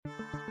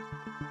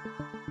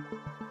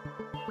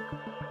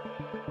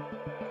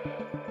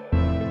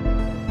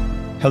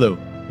Hello,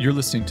 you're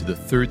listening to the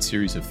third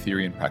series of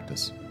Theory and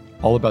Practice,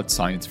 all about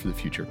science for the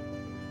future.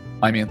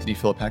 I'm Anthony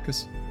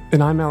Philippakis.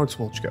 And I'm Alex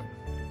Wolchko.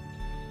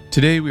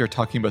 Today we are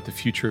talking about the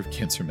future of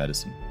cancer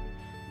medicine.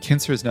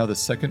 Cancer is now the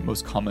second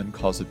most common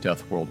cause of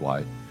death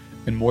worldwide,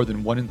 and more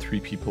than 1 in 3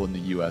 people in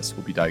the US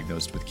will be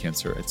diagnosed with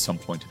cancer at some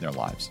point in their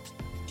lives.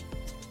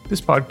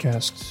 This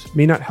podcast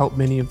may not help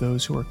many of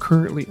those who are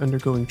currently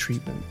undergoing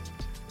treatment,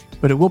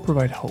 but it will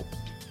provide hope,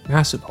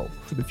 massive hope,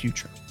 for the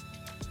future.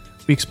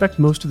 We expect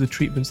most of the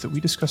treatments that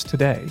we discuss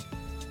today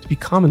to be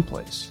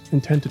commonplace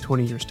in 10 to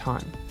 20 years'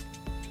 time.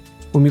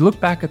 When we look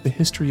back at the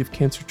history of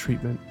cancer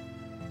treatment,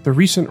 the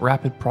recent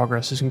rapid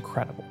progress is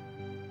incredible.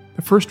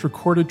 The first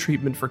recorded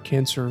treatment for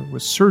cancer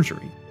was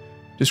surgery,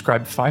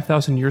 described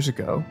 5,000 years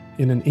ago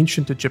in an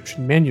ancient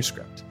Egyptian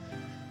manuscript.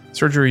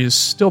 Surgery is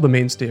still the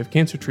mainstay of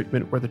cancer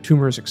treatment where the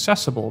tumor is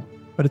accessible,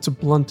 but it's a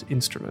blunt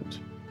instrument.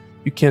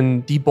 You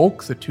can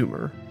debulk the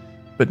tumor,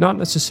 but not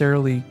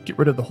necessarily get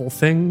rid of the whole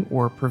thing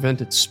or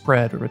prevent its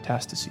spread or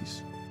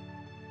metastases.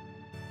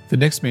 The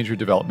next major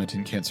development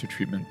in cancer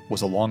treatment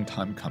was a long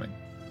time coming.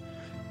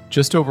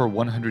 Just over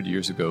 100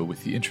 years ago,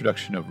 with the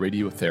introduction of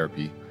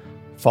radiotherapy,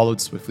 followed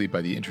swiftly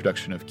by the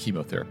introduction of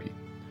chemotherapy.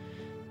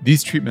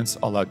 These treatments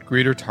allowed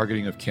greater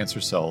targeting of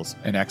cancer cells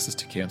and access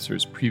to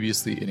cancers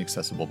previously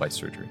inaccessible by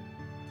surgery.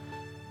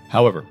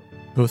 However,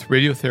 both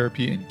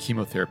radiotherapy and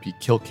chemotherapy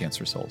kill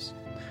cancer cells.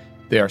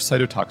 They are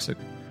cytotoxic,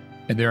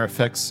 and their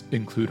effects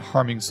include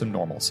harming some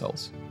normal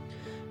cells.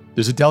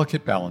 There's a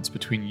delicate balance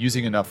between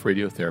using enough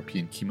radiotherapy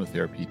and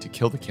chemotherapy to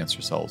kill the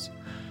cancer cells,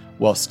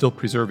 while still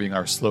preserving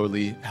our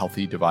slowly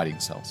healthy dividing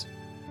cells.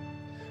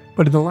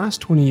 But in the last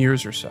 20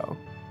 years or so,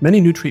 many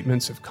new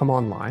treatments have come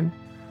online,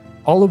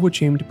 all of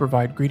which aim to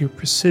provide greater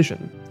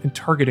precision in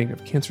targeting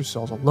of cancer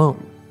cells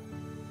alone.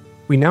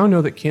 We now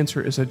know that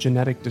cancer is a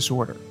genetic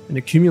disorder, an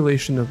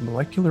accumulation of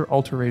molecular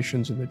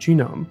alterations in the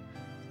genome,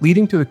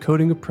 leading to the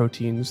coding of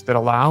proteins that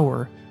allow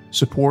or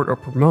support or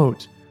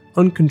promote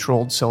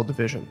uncontrolled cell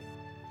division.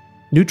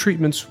 New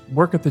treatments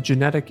work at the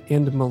genetic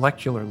and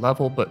molecular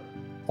level, but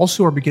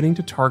also are beginning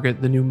to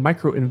target the new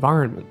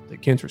microenvironment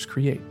that cancers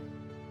create.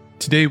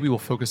 Today, we will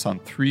focus on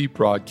 3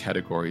 broad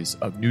categories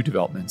of new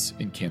developments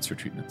in cancer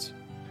treatments.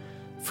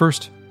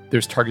 First,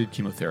 there's targeted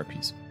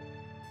chemotherapies.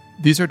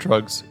 These are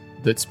drugs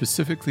that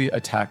specifically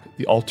attack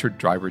the altered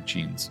driver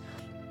genes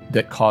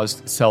that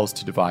cause cells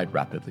to divide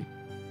rapidly.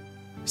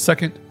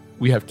 Second,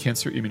 we have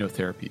cancer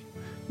immunotherapy,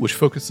 which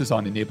focuses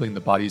on enabling the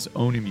body's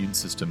own immune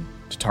system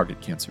to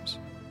target cancers.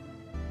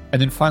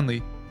 And then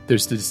finally,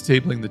 there's the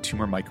disabling the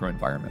tumor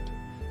microenvironment,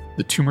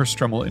 the tumor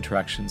stromal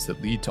interactions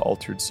that lead to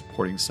altered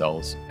supporting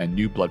cells and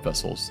new blood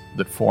vessels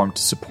that form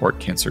to support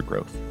cancer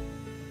growth.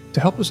 To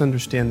help us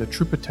understand the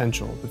true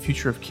potential of the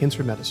future of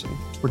cancer medicine,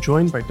 we're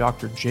joined by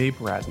Dr. Jay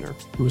Bradner,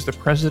 who is the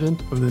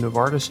president of the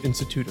Novartis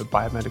Institute of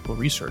Biomedical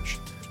Research,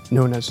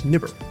 known as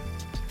NIBR.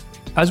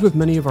 As with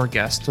many of our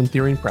guests on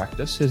Theory and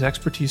Practice, his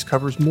expertise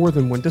covers more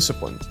than one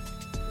discipline.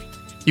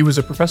 He was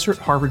a professor at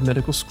Harvard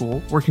Medical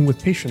School working with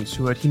patients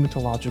who had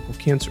hematological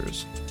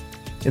cancers,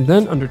 and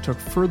then undertook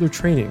further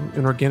training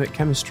in organic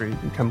chemistry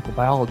and chemical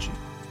biology,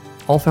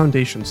 all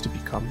foundations to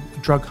become a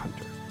drug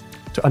hunter,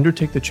 to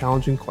undertake the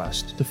challenging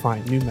quest to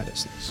find new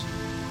medicines.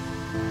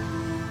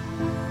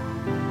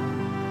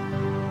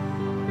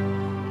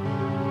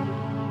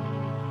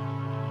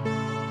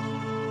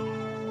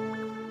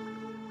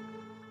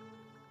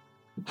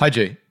 Hi,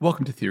 Jay.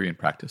 Welcome to Theory and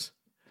Practice.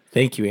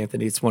 Thank you,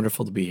 Anthony. It's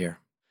wonderful to be here.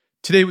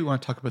 Today, we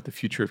want to talk about the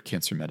future of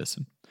cancer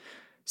medicine.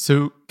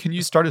 So, can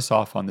you start us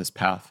off on this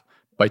path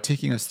by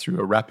taking us through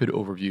a rapid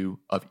overview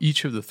of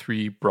each of the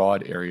 3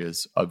 broad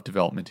areas of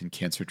development in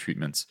cancer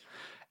treatments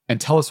and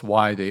tell us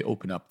why they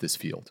open up this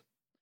field?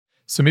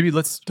 So maybe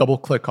let's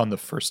double-click on the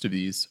first of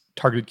these,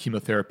 targeted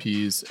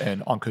chemotherapies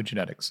and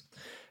oncogenetics.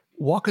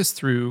 Walk us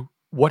through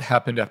what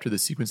happened after the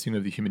sequencing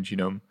of the human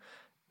genome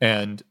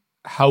and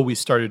how we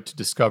started to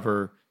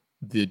discover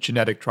the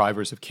genetic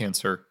drivers of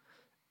cancer,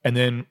 and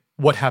then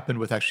what happened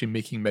with actually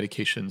making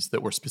medications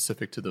that were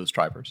specific to those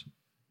drivers.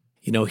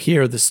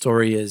 Here the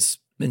story is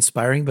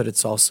inspiring, but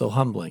it's also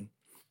humbling.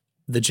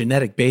 The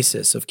genetic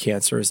basis of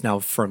cancer is now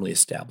firmly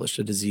established,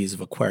 a disease of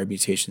acquired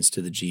mutations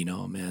to the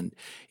genome. And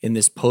in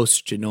this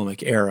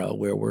post-genomic era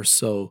where we're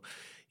so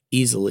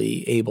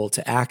easily able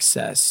to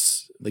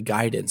access the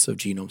guidance of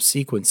genome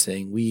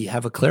sequencing, we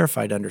have a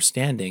clarified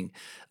understanding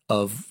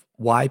of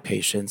why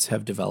patients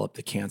have developed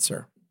the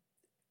cancer.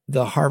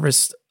 The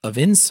harvest of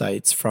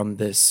insights from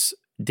this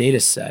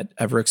data set,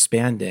 ever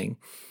expanding,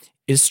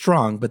 is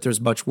strong, but there's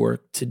much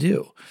work to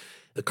do.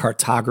 The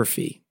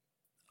cartography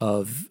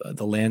of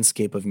the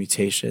landscape of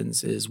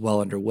mutations is well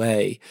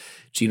underway.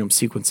 Genome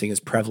sequencing is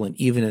prevalent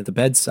even at the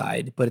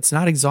bedside, but it's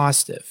not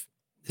exhaustive.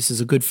 This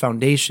is a good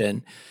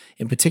foundation,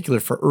 in particular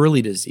for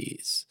early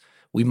disease.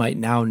 We might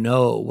now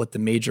know what the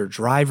major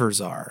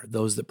drivers are,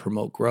 those that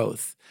promote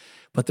growth,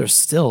 but there's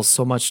still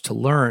so much to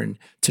learn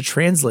to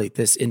translate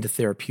this into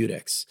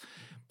therapeutics.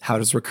 How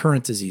does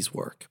recurrent disease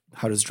work?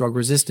 How does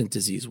drug-resistant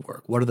disease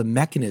work? What are the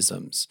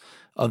mechanisms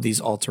of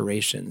these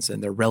alterations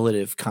and their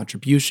relative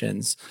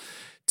contributions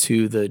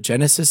to the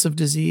genesis of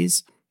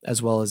disease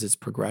as well as its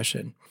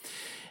progression.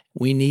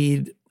 We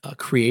need a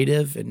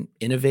creative and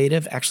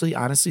innovative, actually,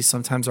 honestly,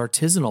 sometimes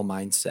artisanal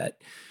mindset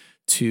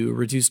to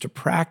reduce to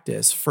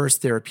practice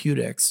first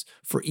therapeutics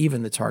for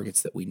even the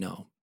targets that we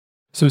know.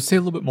 So say a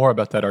little bit more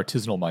about that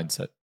artisanal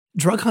mindset.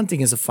 Drug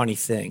hunting is a funny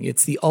thing.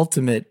 It's the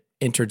ultimate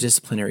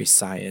interdisciplinary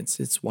science.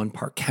 It's one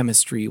part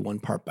chemistry, one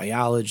part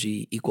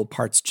biology, equal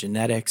parts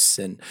genetics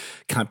and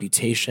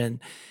computation.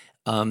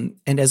 And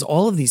as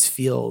all of these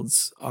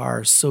fields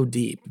are so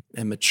deep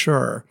and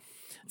mature,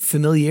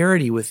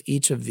 familiarity with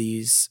each of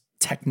these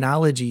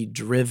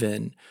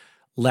technology-driven,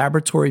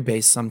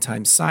 laboratory-based,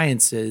 sometimes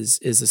sciences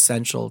is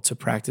essential to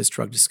practice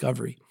drug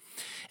discovery.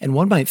 And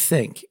one might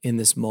think in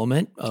this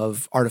moment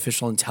of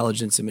artificial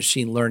intelligence and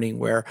machine learning,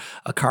 where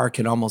a car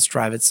can almost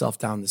drive itself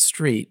down the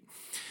street,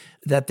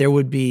 that there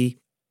would be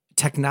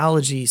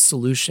technology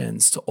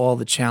solutions to all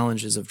the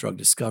challenges of drug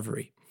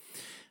discovery.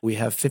 We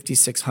have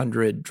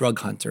 5,600 drug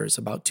hunters,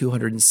 about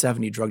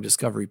 270 drug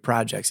discovery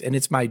projects, and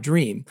it's my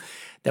dream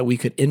that we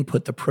could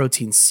input the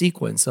protein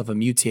sequence of a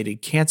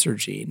mutated cancer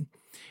gene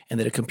and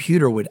that a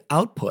computer would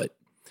output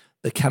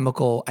the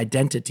chemical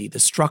identity, the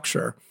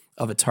structure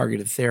of a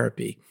targeted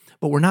therapy.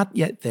 But we're not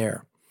yet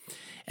there.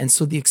 And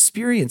so the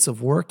experience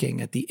of working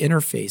at the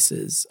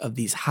interfaces of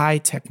these high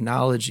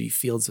technology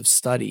fields of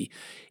study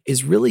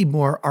is really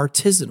more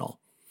artisanal.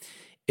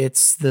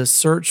 It's the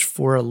search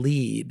for a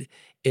lead.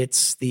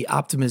 It's the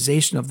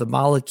optimization of the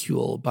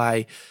molecule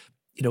by,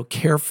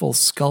 careful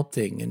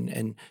sculpting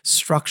and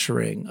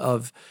structuring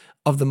of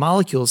the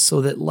molecules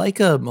so that, like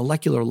a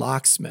molecular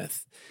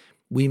locksmith,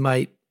 we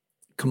might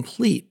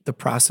complete the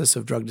process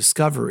of drug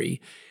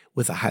discovery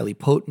with a highly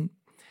potent,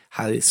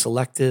 highly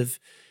selective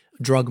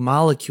drug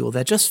molecule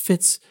that just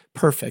fits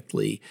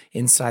perfectly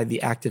inside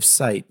the active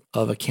site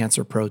of a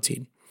cancer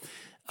protein.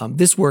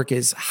 This work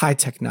is high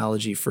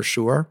technology for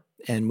sure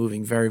and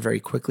moving very, very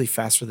quickly,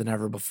 faster than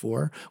ever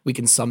before. We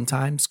can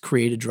sometimes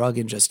create a drug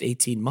in just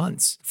 18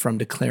 months from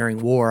declaring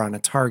war on a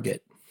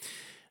target.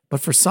 But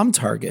for some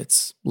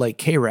targets, like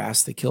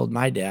KRAS that killed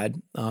my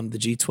dad, the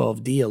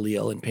G12D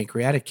allele in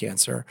pancreatic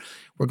cancer,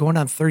 we're going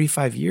on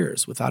 35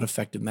 years without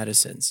effective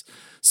medicines.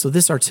 So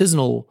this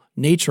artisanal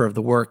nature of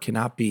the work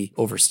cannot be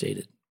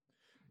overstated.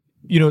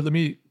 Let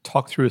me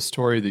talk through a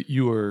story that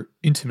you were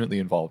intimately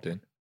involved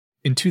in.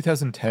 In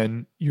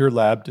 2010, your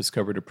lab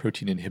discovered a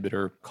protein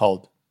inhibitor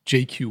called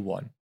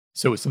JQ1.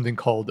 So it's something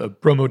called a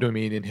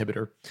bromodomain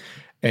inhibitor.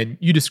 And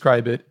you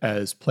describe it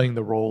as playing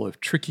the role of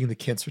tricking the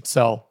cancer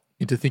cell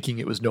into thinking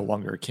it was no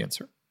longer a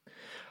cancer.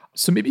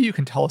 So maybe you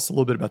can tell us a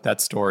little bit about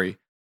that story.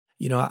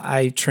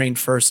 I trained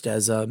first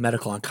as a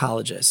medical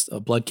oncologist, a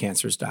blood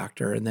cancers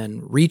doctor, and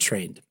then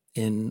retrained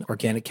in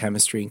organic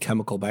chemistry and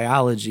chemical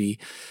biology,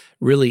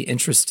 really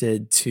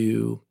interested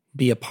to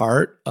be a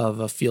part of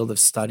a field of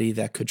study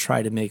that could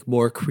try to make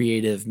more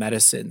creative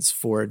medicines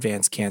for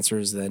advanced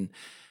cancers than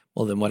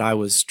what I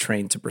was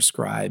trained to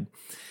prescribe,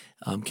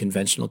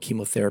 conventional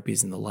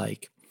chemotherapies and the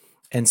like.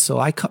 And so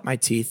I cut my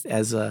teeth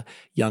as a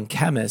young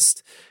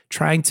chemist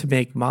trying to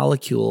make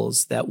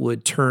molecules that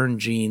would turn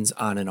genes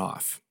on and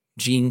off,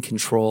 gene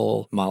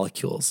control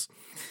molecules.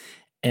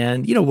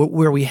 And,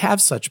 where we have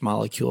such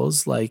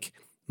molecules like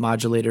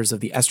modulators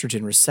of the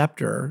estrogen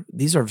receptor,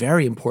 these are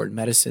very important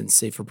medicines,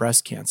 say for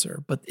breast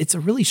cancer, but it's a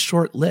really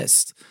short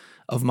list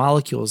of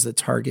molecules that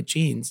target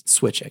genes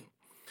switching.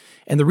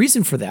 And the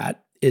reason for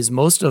that is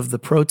most of the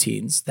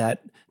proteins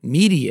that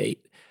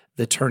mediate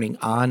the turning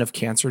on of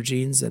cancer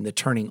genes and the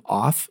turning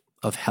off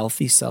of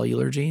healthy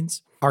cellular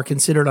genes are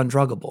considered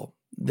undruggable.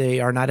 They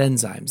are not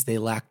enzymes. They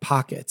lack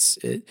pockets.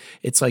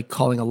 It's like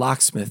calling a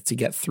locksmith to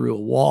get through a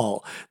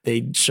wall.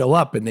 They'd show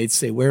up and they'd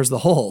say, "Where's the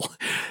hole?"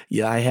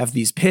 Yeah, I have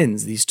these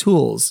pins, these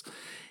tools.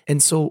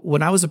 And so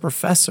when I was a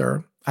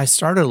professor, I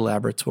started a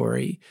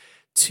laboratory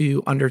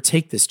to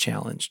undertake this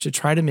challenge, to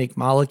try to make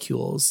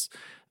molecules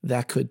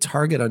that could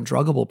target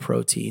undruggable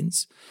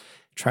proteins,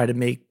 try to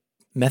make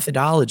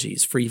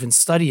methodologies for even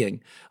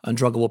studying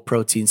undruggable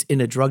proteins in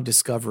a drug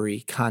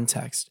discovery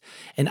context.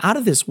 And out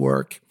of this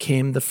work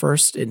came the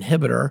first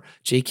inhibitor,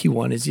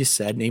 JQ1, as you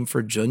said, named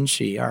for Jun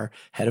Chi, our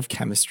head of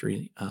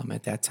chemistry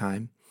at that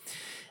time,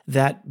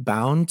 that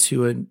bound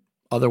to an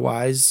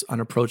otherwise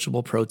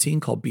unapproachable protein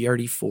called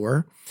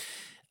BRD4.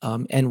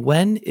 And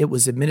when it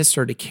was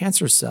administered to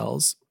cancer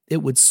cells,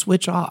 it would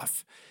switch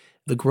off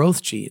the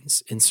growth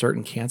genes in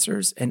certain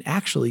cancers and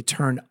actually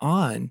turn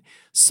on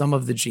some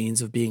of the genes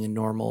of being a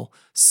normal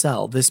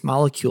cell. This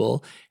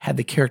molecule had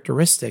the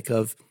characteristic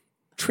of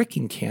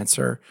tricking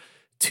cancer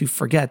to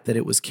forget that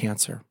it was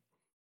cancer.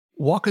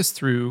 Walk us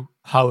through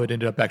how it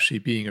ended up actually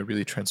being a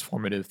really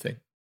transformative thing.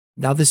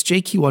 Now, this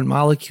JQ1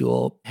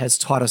 molecule has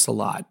taught us a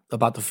lot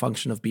about the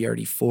function of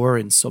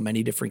BRD4 in so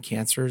many different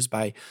cancers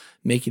by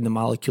making the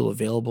molecule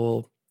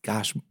available.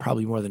 Gosh,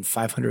 probably more than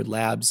 500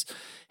 labs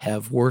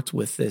have worked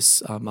with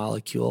this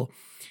molecule.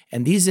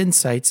 And these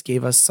insights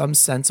gave us some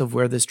sense of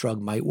where this drug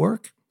might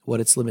work,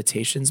 what its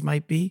limitations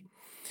might be,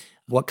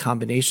 what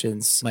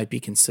combinations might be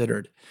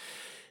considered.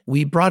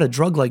 We brought a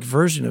drug-like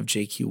version of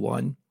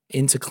JQ1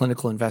 into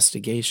clinical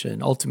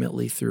investigation,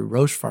 ultimately through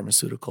Roche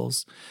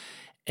Pharmaceuticals.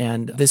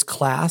 And this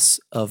class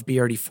of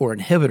BRD4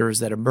 inhibitors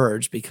that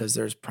emerged, because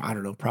there's,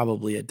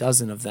 probably a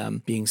dozen of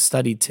them being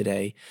studied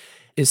today,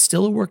 is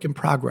still a work in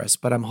progress.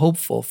 But I'm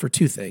hopeful for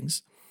two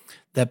things: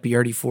 that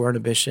BRD4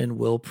 inhibition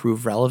will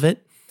prove relevant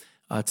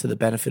to the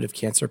benefit of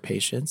cancer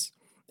patients,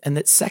 and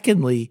that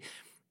secondly,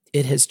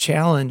 it has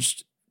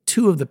challenged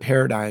two of the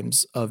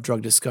paradigms of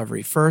drug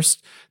discovery.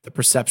 First, the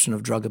perception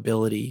of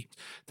druggability,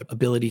 the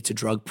ability to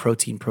drug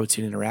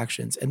protein-protein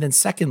interactions. And then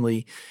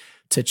secondly,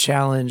 to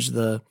challenge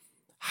the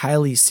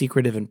highly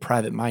secretive and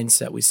private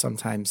mindset we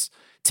sometimes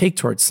take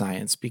towards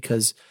science,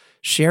 because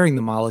sharing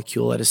the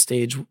molecule at a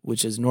stage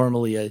which is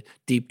normally a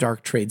deep,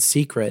 dark trade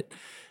secret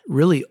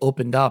really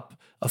opened up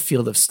a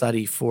field of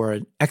study for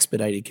an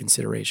expedited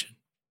consideration.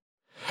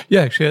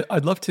 Yeah, actually,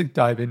 I'd love to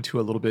dive into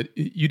a little bit.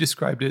 You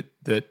described it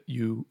that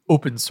you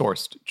open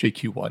sourced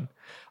JQ1,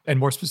 and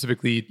more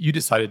specifically, you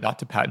decided not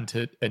to patent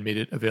it and made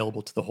it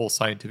available to the whole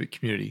scientific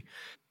community.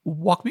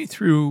 Walk me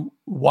through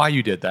why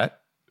you did that,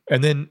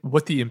 and then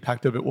what the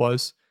impact of it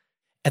was.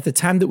 At the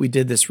time that we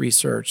did this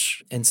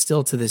research, and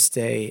still to this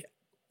day,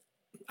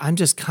 I'm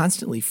just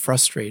constantly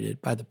frustrated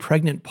by the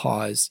pregnant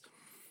pause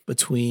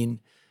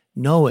between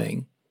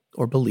knowing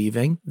or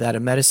believing that a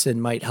medicine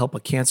might help a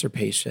cancer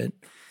patient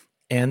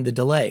and the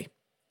delay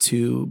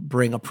to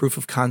bring a proof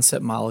of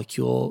concept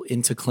molecule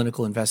into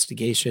clinical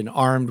investigation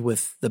armed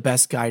with the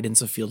best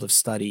guidance a field of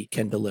study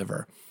can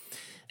deliver.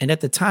 And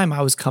at the time,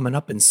 I was coming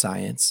up in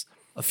science,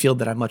 a field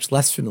that I'm much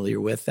less familiar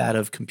with, that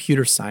of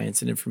computer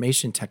science and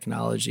information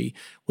technology.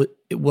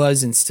 It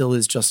was and still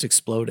is just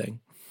exploding.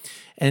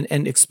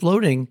 And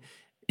exploding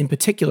in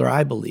particular,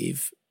 I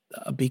believe,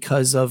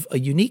 because of a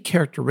unique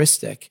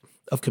characteristic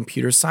of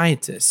computer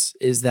scientists,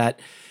 is that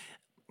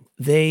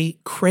they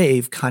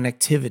crave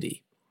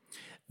connectivity.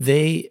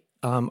 They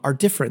are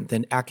different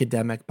than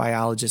academic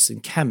biologists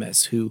and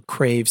chemists who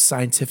crave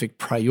scientific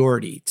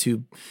priority.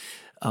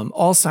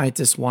 All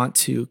scientists want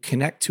to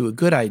connect to a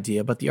good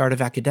idea, but the art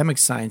of academic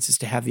science is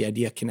to have the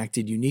idea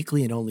connected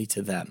uniquely and only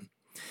to them.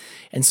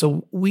 And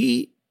so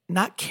we,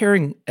 not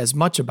caring as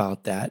much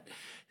about that,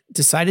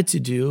 decided to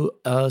do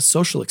a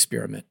social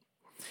experiment.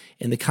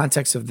 In the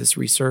context of this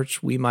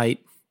research, we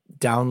might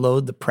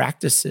download the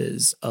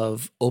practices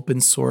of open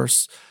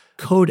source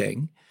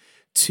coding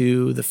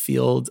to the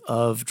field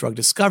of drug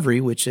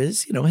discovery, which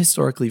is,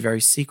 historically very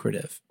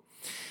secretive.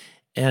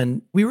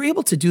 And we were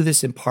able to do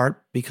this in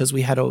part because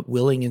we had a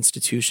willing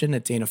institution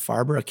at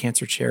Dana-Farber, a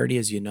cancer charity,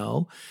 as you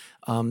know,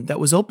 that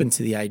was open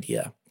to the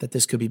idea that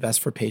this could be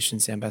best for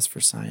patients and best for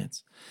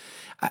science.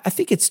 I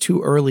think it's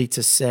too early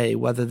to say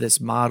whether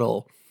this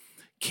model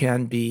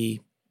can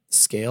be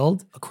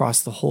scaled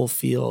across the whole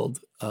field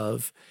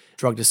of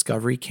drug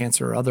discovery,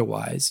 cancer or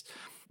otherwise.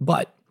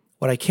 But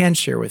what I can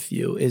share with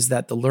you is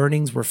that the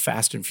learnings were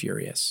fast and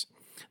furious,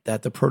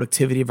 that the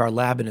productivity of our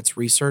lab and its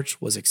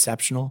research was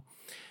exceptional,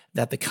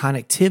 that the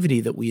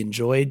connectivity that we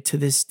enjoyed to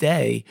this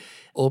day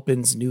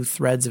opens new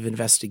threads of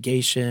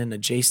investigation,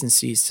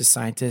 adjacencies to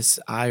scientists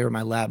I or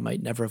my lab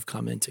might never have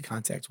come into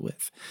contact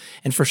with.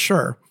 And for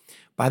sure,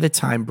 by the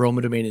time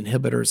bromodomain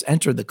inhibitors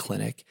entered the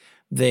clinic,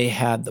 they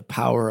had the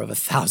power of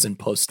 1,000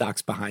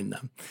 postdocs behind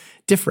them,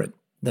 different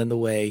than the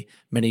way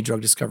many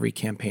drug discovery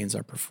campaigns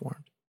are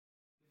performed.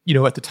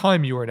 At the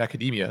time you were in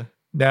academia.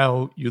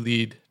 Now you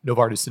lead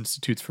Novartis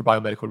Institutes for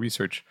Biomedical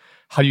Research.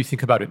 How do you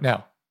think about it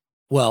now?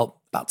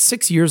 Well, about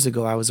 6 years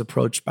ago, I was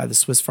approached by the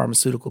Swiss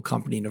pharmaceutical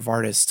company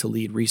Novartis to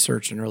lead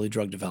research in early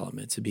drug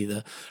development, to be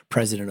the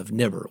president of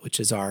NIBR, which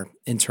is our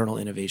internal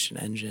innovation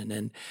engine.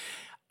 And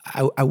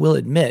I will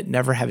admit,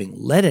 never having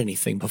led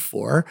anything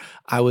before,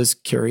 I was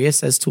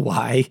curious as to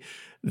why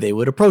they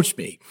would approach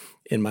me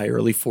in my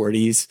early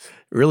 40s,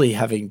 really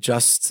having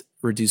just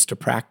reduced to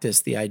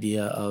practice the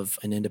idea of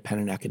an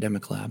independent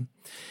academic lab.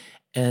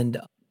 And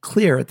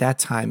clear at that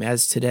time,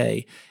 as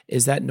today,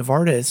 is that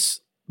Novartis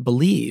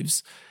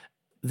believes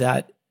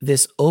that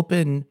this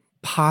open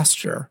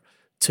posture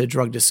to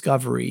drug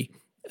discovery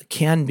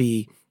can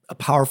be a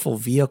powerful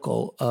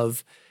vehicle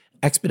of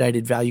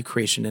expedited value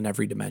creation in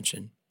every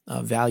dimension.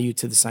 Value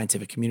to the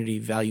scientific community,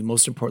 value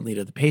most importantly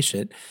to the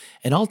patient,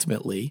 and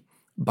ultimately,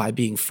 by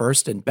being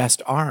first and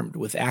best armed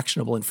with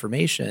actionable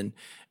information,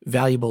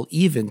 valuable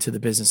even to the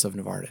business of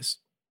Novartis.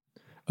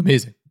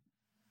 Amazing.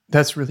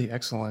 That's really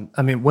excellent.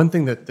 I mean, one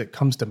thing that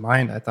comes to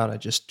mind, I thought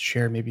I'd just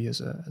share maybe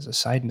as a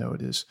side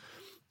note, is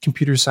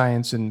computer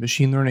science and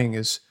machine learning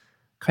is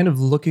kind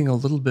of looking a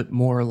little bit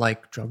more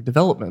like drug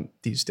development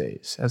these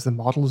days. As the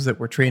models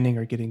that we're training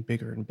are getting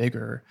bigger and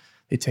bigger,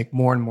 they take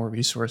more and more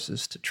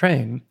resources to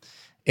train.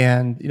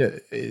 And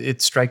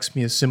it strikes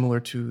me as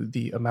similar to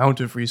the amount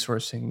of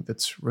resourcing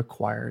that's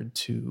required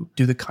to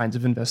do the kinds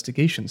of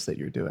investigations that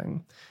you're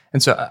doing.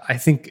 And so I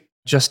think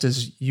just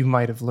as you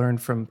might have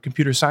learned from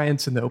computer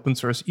science and the open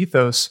source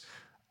ethos,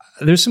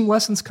 there's some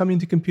lessons coming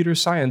to computer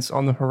science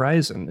on the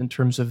horizon in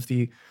terms of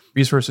the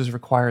resources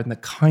required and the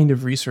kind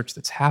of research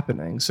that's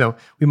happening. So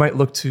we might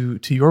look to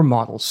your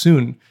model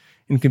soon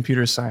in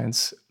computer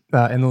science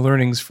and the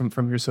learnings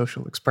from your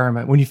social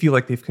experiment when you feel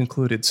like they've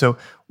concluded. So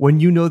when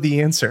you know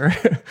the answer,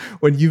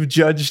 when you've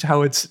judged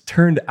how it's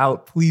turned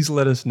out, please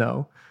let us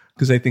know,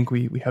 because I think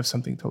we have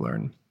something to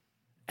learn.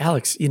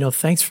 Alex,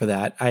 thanks for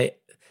that.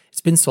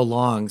 It's been so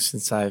long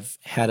since I've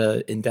had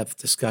an in-depth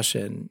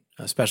discussion,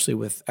 especially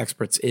with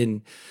experts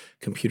in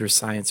computer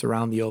science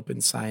around the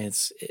open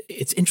science.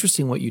 It's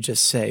interesting what you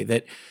just say,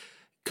 that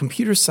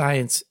computer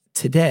science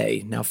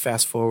today, now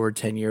fast forward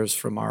 10 years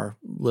from our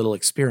little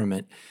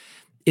experiment,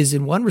 is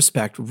in one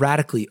respect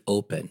radically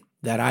open,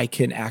 that I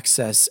can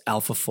access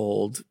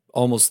AlphaFold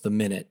almost the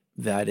minute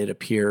that it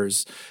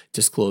appears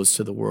disclosed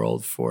to the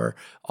world for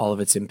all of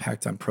its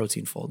impact on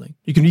protein folding.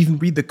 You can even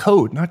read the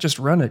code, not just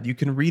run it. You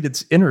can read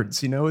its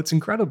innards. It's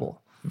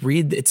incredible.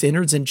 Read its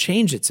innards and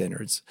change its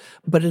innards.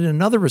 But in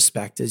another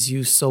respect, as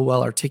you so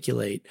well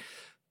articulate,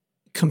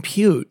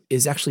 compute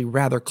is actually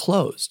rather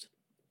closed.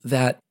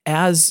 That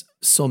as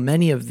so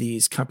many of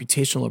these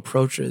computational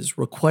approaches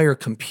require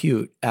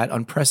compute at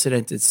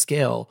unprecedented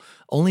scale,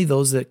 only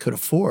those that could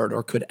afford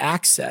or could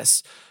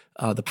access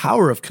the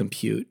power of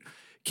compute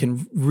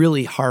can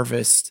really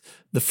harvest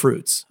the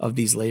fruits of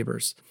these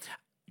labors.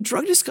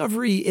 Drug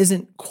discovery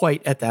isn't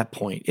quite at that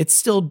point. It's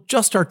still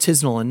just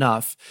artisanal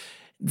enough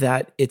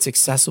that it's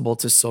accessible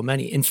to so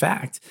many. In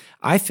fact,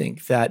 I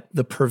think that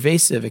the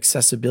pervasive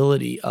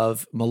accessibility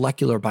of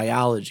molecular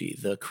biology,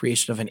 the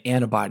creation of an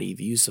antibody,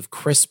 the use of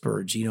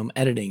CRISPR, genome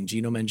editing,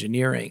 genome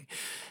engineering,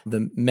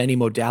 the many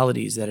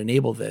modalities that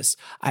enable this,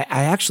 I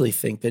actually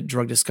think that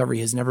drug discovery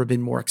has never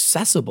been more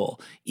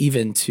accessible,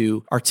 even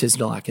to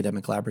artisanal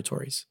academic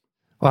laboratories.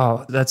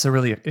 Wow, that's a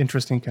really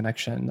interesting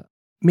connection.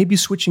 Maybe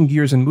switching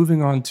gears and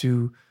moving on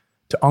to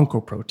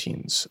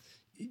oncoproteins.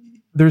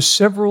 There's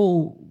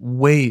several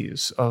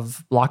ways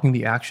of blocking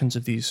the actions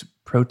of these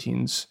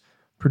proteins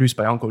produced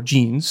by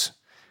oncogenes,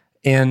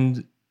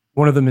 and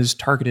one of them is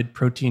targeted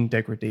protein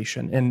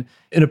degradation. And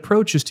an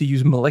approach is to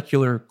use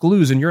molecular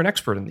glues, and you're an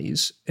expert in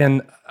these.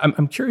 And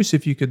I'm curious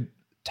if you could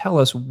tell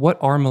us, what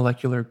are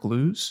molecular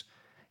glues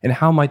and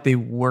how might they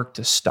work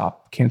to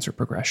stop cancer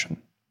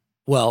progression?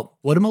 Well,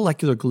 what a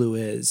molecular glue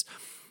is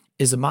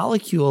a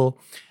molecule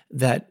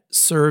that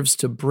serves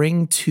to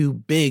bring two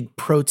big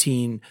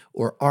protein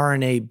or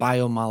RNA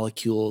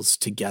biomolecules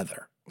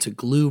together, to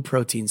glue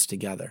proteins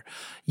together.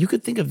 You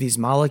could think of these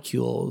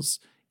molecules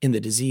in the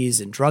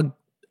disease and drug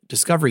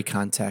discovery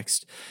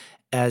context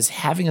as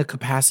having a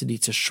capacity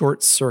to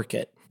short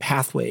circuit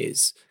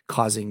pathways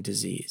causing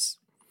disease.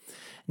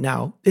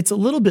 Now, it's a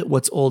little bit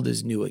what's old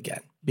is new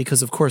again,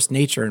 because of course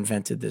nature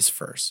invented this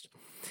first.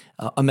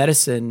 A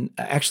medicine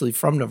actually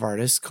from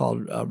Novartis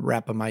called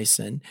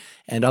rapamycin,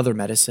 and other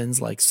medicines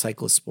like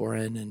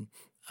cyclosporin and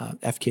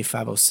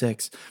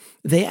FK506,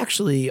 they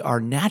actually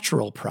are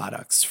natural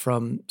products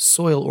from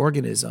soil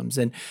organisms,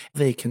 and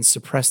they can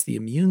suppress the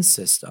immune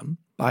system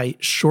by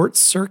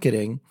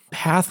short-circuiting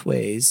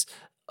pathways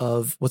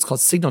of what's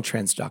called signal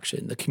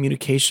transduction, the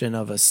communication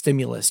of a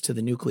stimulus to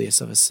the nucleus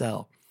of a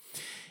cell.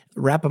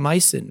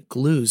 Rapamycin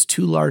glues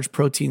two large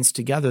proteins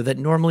together that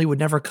normally would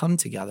never come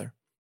together.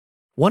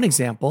 One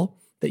example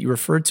that you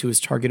referred to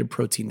is targeted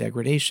protein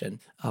degradation.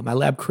 My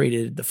lab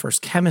created the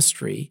first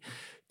chemistry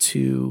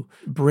to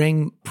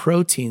bring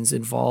proteins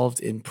involved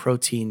in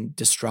protein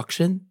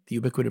destruction, the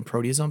ubiquitin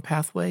proteasome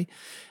pathway,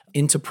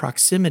 into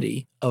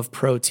proximity of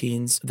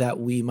proteins that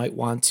we might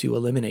want to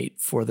eliminate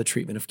for the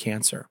treatment of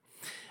cancer.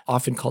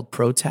 Often called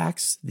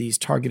PROTACs, these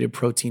targeted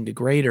protein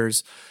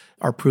degraders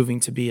are proving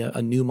to be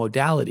a new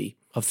modality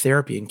of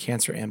therapy in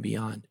cancer and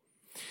beyond.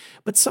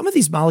 But some of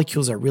these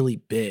molecules are really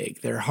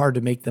big. They're hard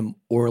to make them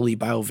orally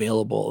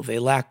bioavailable. They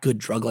lack good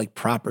drug-like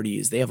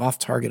properties. They have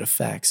off-target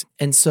effects.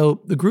 And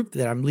so the group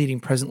that I'm leading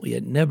presently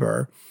at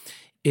NIBR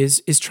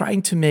is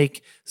trying to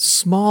make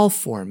small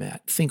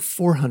format, think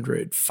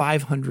 400,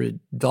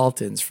 500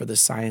 Daltons for the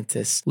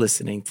scientists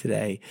listening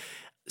today,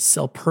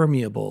 cell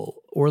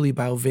permeable, orally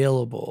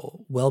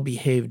bioavailable,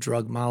 well-behaved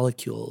drug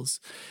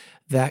molecules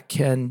that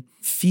can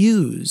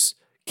fuse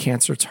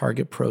cancer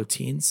target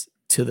proteins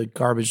to the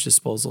garbage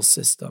disposal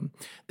system,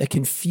 that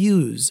can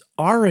fuse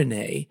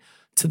RNA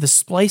to the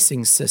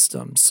splicing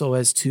system so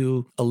as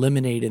to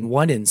eliminate, in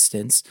one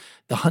instance,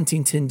 the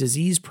Huntington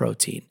disease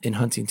protein in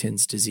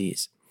Huntington's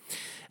disease.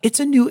 It's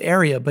a new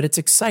area, but it's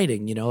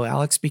exciting,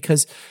 Alex,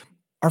 because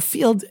our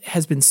field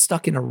has been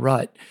stuck in a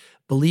rut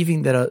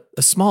believing that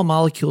a small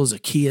molecule is a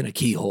key in a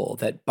keyhole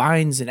that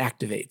binds and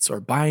activates or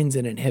binds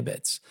and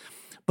inhibits.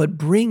 But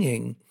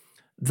bringing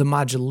the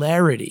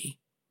modularity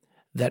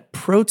that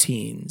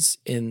proteins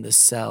in the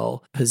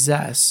cell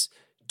possess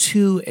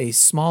to a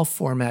small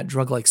format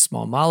drug-like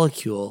small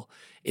molecule,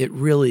 it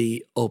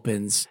really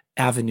opens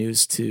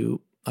avenues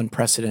to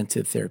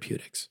unprecedented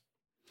therapeutics.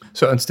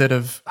 So instead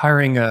of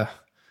hiring a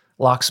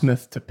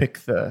locksmith to pick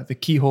the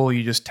keyhole,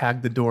 you just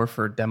tag the door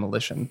for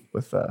demolition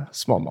with a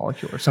small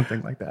molecule or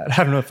something like that.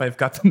 I don't know if I've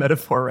got the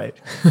metaphor right.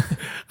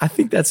 I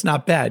think that's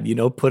not bad,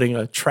 putting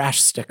a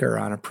trash sticker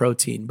on a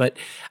protein. But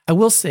I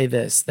will say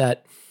this,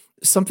 that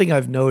something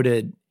I've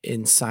noted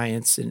in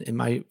science in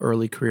my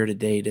early career to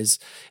date is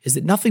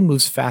that nothing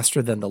moves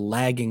faster than the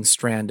lagging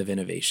strand of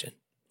innovation.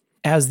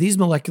 As these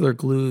molecular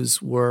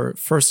glues were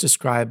first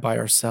described by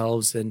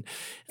ourselves and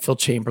Phil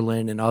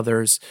Chamberlain and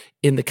others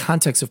in the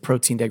context of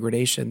protein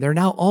degradation, they're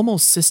now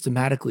almost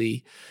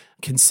systematically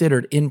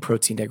considered in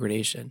protein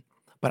degradation.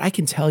 But I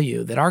can tell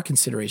you that our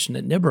consideration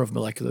at NIBR of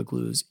molecular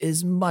glues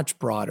is much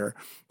broader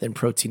than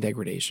protein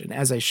degradation,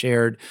 as I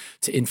shared,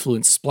 to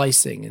influence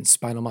splicing and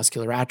spinal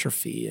muscular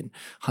atrophy and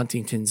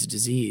Huntington's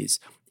disease.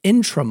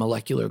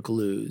 Intramolecular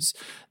glues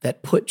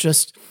that put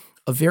just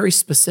a very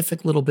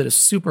specific little bit of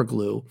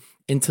superglue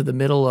into the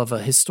middle of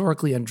a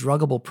historically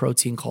undruggable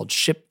protein called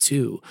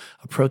SHP2,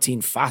 a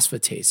protein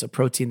phosphatase, a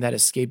protein that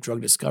escaped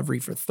drug discovery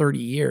for 30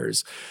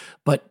 years.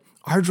 But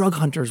our drug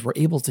hunters were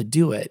able to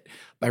do it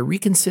by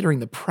reconsidering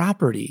the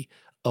property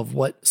of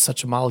what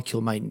such a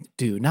molecule might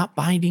do, not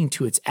binding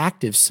to its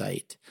active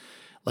site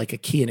like a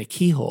key in a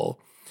keyhole,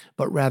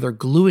 but rather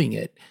gluing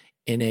it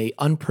in a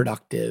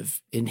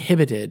unproductive,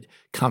 inhibited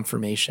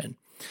conformation.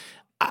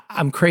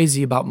 I'm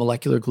crazy about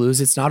molecular glues.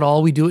 It's not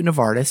all we do at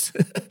Novartis.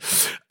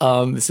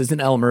 This isn't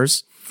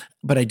Elmer's,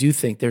 but I do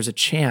think there's a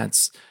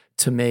chance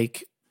to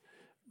make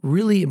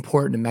really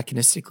important and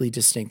mechanistically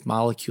distinct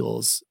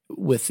molecules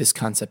with this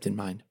concept in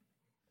mind.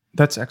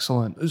 That's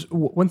excellent.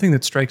 One thing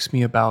that strikes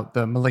me about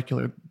the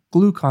molecular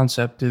glue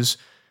concept is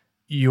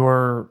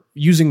you're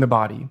using the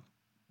body,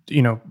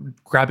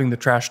 grabbing the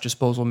trash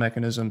disposal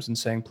mechanisms and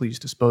saying, please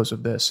dispose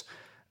of this.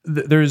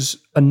 There's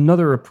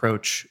another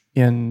approach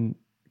in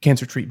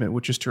cancer treatment,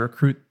 which is to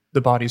recruit the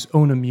body's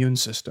own immune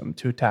system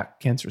to attack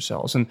cancer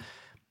cells. And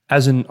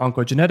as in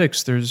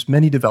oncogenetics, there's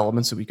many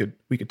developments that we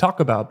could talk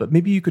about, but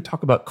maybe you could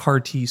talk about CAR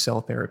T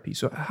cell therapy.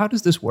 So how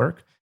does this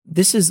work?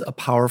 This is a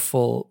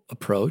powerful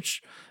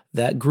approach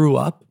that grew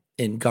up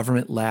in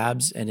government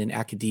labs and in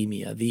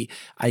academia. The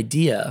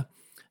idea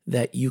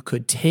that you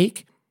could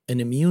take an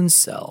immune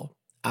cell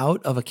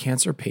out of a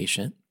cancer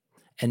patient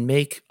and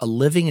make a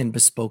living and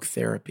bespoke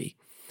therapy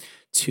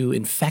to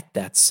infect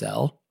that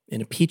cell in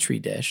a petri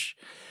dish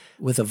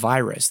with a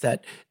virus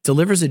that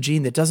delivers a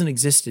gene that doesn't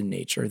exist in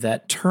nature,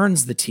 that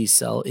turns the T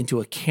cell into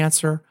a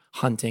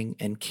cancer-hunting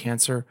and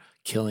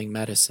cancer-killing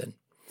medicine.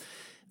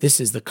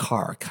 This is the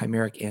CAR,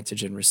 chimeric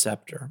antigen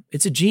receptor.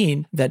 It's a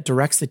gene that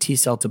directs the T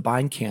cell to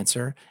bind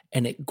cancer,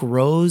 and it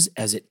grows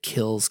as it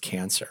kills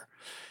cancer.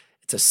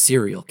 It's a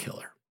serial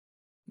killer.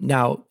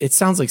 Now, it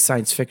sounds like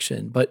science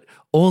fiction, but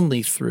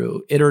only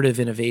through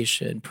iterative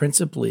innovation,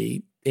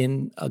 principally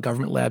in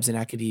government labs and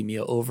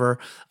academia over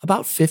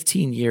about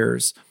 15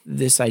 years,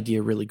 this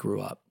idea really grew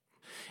up.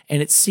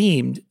 And it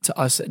seemed to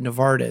us at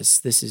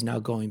Novartis, this is now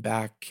going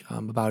back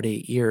about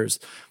 8 years,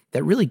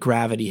 that really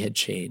gravity had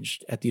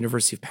changed. At the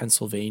University of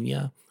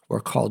Pennsylvania, where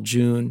Carl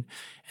June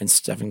and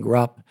Stefan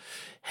Grupp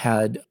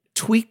had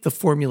tweaked the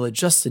formula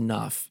just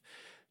enough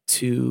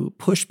to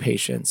push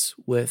patients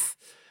with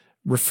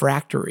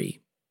refractory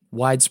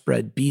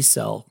widespread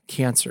B-cell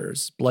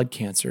cancers, blood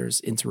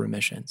cancers, into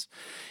remissions.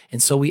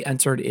 And so we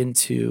entered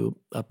into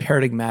a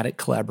paradigmatic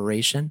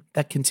collaboration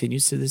that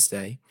continues to this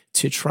day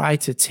to try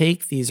to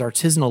take these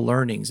artisanal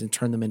learnings and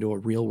turn them into a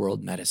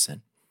real-world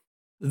medicine.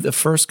 The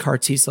first CAR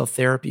T-cell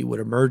therapy would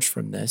emerge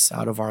from this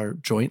out of our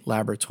joint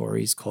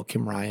laboratories called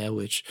Kymriah,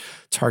 which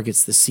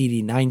targets the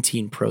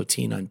CD19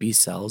 protein on B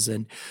cells.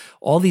 And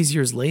all these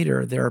years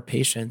later, there are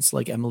patients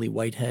like Emily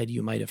Whitehead,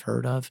 you might have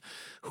heard of,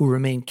 who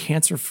remain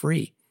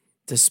cancer-free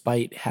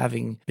despite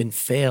having been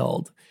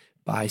failed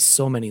by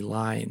so many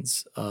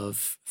lines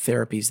of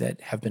therapies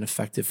that have been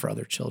effective for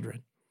other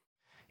children.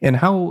 And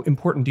how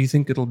important do you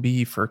think it'll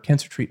be for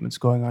cancer treatments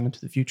going on into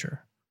the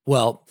future?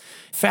 Well,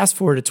 fast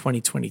forward to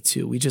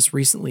 2022, we just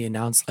recently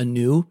announced a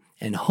new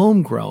and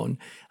homegrown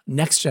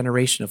next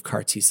generation of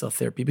CAR T-cell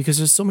therapy because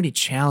there's so many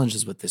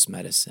challenges with this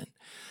medicine.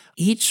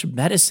 Each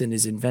medicine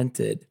is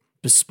invented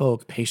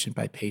bespoke patient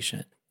by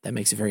patient. That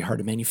makes it very hard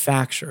to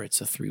manufacture. It's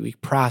a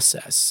 3-week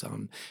process.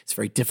 It's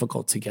very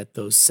difficult to get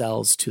those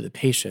cells to the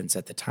patients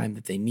at the time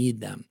that they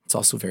need them. It's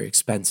also very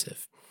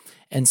expensive.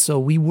 And so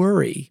we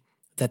worry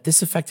that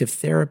this effective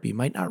therapy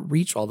might not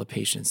reach all the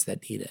patients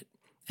that need it.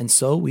 And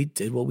so we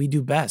did what we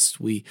do best.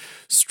 We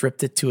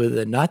stripped it to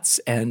the nuts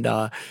and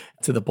to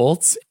the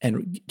bolts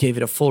and gave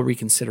it a full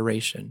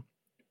reconsideration.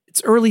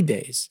 It's early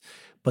days,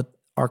 but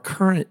our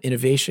current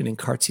innovation in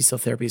CAR T-cell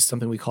therapy is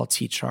something we call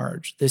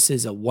T-Charge. This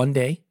is a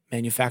 1-day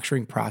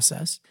manufacturing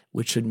process,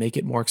 which should make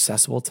it more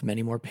accessible to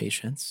many more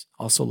patients,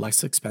 also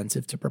less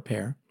expensive to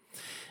prepare.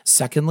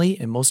 Secondly,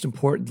 and most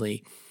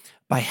importantly,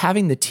 by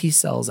having the T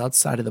cells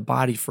outside of the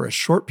body for a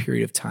short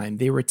period of time,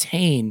 they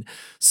retain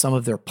some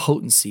of their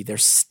potency, their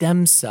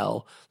stem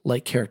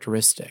cell-like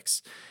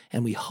characteristics.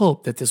 And we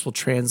hope that this will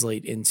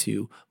translate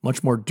into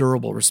much more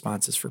durable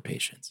responses for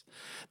patients.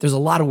 There's a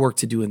lot of work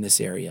to do in this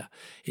area.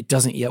 It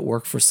doesn't yet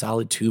work for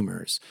solid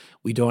tumors.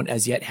 We don't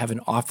as yet have an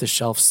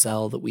off-the-shelf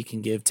cell that we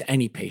can give to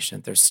any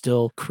patient. They're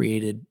still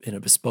created in a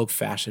bespoke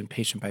fashion,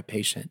 patient by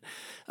patient.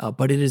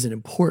 But it is an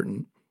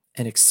important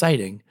and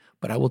exciting,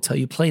 but I will tell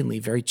you plainly,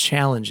 very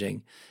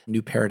challenging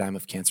new paradigm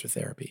of cancer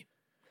therapy.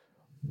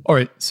 All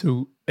right,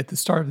 so at the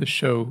start of the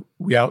show,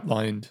 we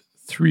outlined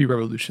 3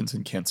 revolutions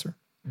in cancer.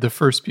 The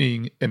first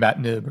being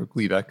imatinib or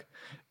Gleevec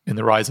and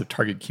the rise of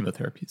targeted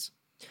chemotherapies.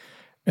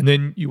 And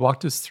then you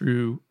walked us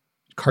through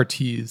CAR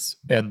Ts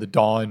and the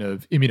dawn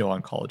of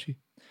immuno-oncology.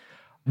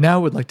 Now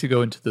I would like to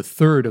go into the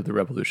third of the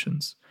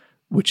revolutions,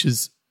 which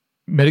is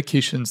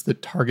medications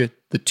that target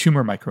the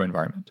tumor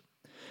microenvironment.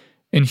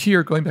 And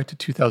here, going back to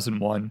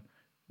 2001,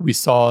 we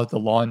saw the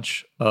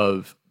launch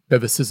of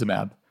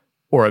bevacizumab,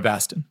 or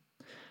Avastin.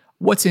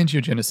 What's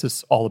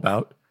angiogenesis all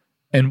about?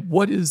 And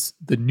what is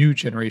the new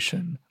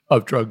generation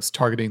of drugs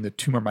targeting the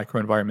tumor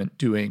microenvironment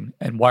doing,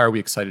 and why are we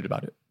excited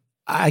about it?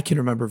 I can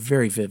remember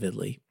very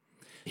vividly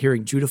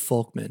hearing Judah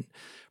Folkman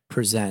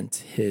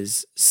present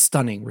his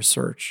stunning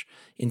research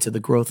into the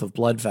growth of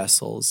blood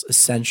vessels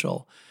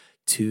essential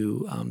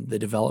to the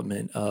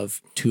development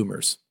of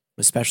tumors,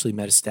 especially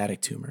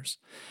metastatic tumors,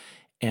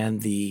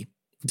 and the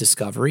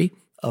discovery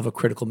of a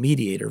critical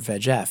mediator,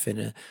 VEGF,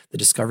 and the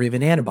discovery of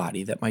an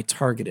antibody that might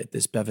target it,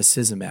 this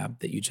bevacizumab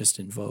that you just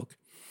invoked.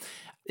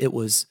 It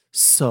was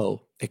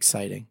so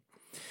exciting.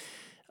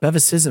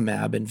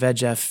 Bevacizumab and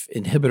VEGF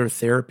inhibitor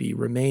therapy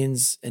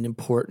remains an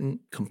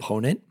important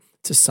component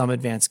to some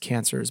advanced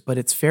cancers, but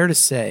it's fair to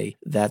say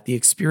that the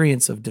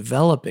experience of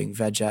developing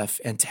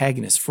VEGF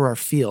antagonists for our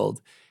field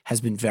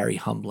has been very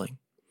humbling.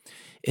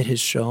 It has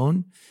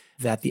shown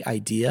that the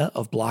idea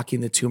of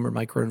blocking the tumor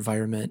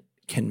microenvironment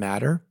can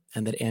matter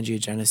and that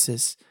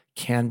angiogenesis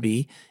can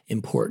be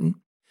important,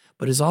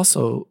 but has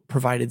also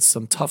provided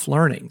some tough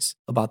learnings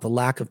about the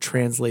lack of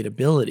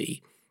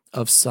translatability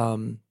of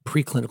some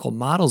preclinical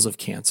models of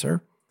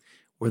cancer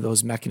where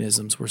those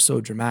mechanisms were so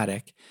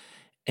dramatic,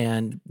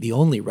 and the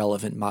only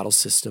relevant model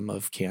system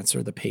of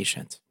cancer, the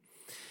patient.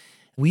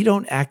 We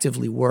don't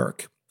actively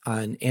work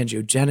on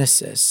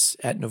angiogenesis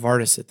at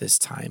Novartis at this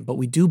time, but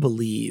we do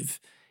believe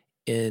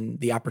in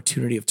the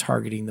opportunity of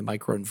targeting the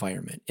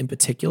microenvironment, in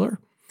particular,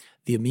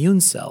 the immune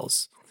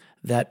cells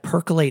that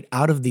percolate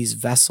out of these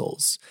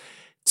vessels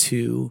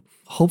to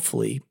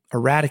hopefully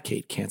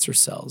eradicate cancer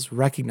cells,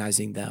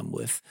 recognizing them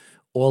with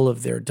all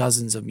of their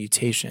dozens of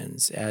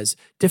mutations as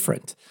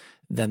different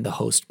than the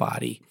host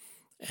body.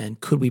 And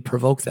could we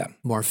provoke them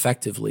more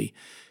effectively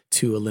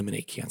to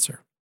eliminate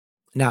cancer?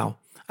 Now,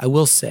 I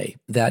will say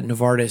that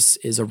Novartis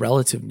is a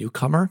relative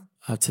newcomer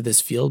to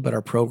this field, but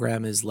our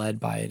program is led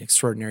by an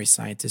extraordinary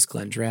scientist,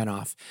 Glenn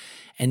Dranoff.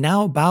 And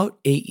now about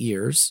 8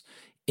 years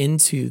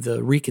into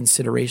the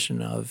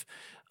reconsideration of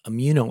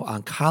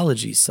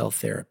immuno-oncology cell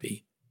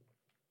therapy,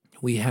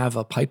 we have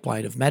a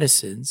pipeline of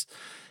medicines,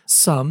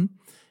 some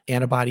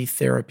antibody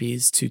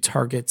therapies to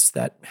targets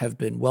that have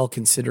been well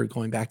considered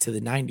going back to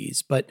the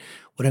 90s. But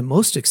what I'm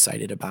most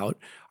excited about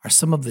are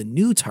some of the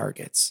new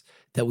targets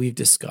that we've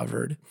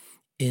discovered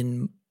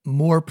in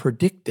more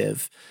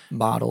predictive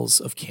models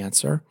of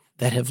cancer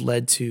that have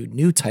led to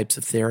new types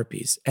of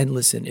therapies. And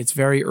listen, it's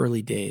very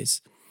early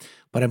days,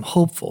 but I'm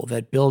hopeful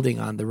that building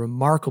on the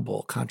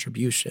remarkable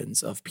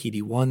contributions of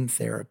PD-1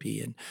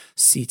 therapy and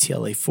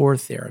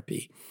CTLA-4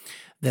 therapy,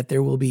 that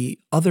there will be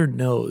other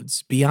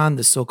nodes beyond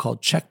the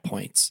so-called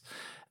checkpoints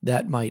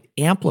that might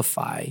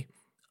amplify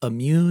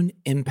immune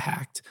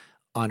impact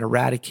on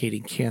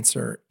eradicating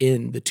cancer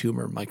in the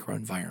tumor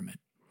microenvironment.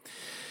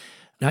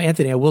 Now,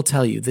 Anthony, I will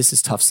tell you, this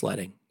is tough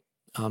sledding,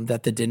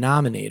 that the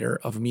denominator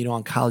of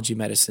immuno-oncology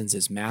medicines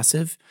is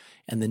massive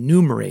and the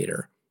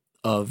numerator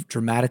of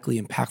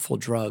dramatically impactful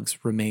drugs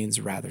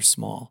remains rather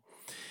small.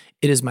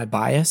 It is my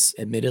bias,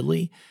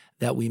 admittedly,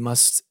 that we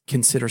must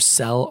consider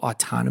cell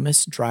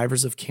autonomous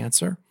drivers of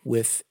cancer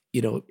with,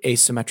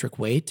 asymmetric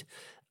weight.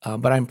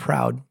 But I'm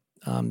proud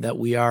that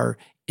we are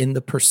in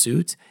the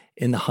pursuit,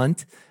 in the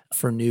hunt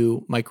for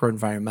new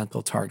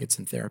microenvironmental targets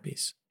and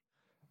therapies.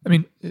 I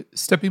mean,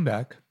 stepping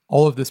back,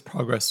 all of this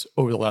progress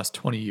over the last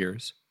 20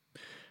 years,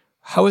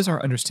 how has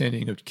our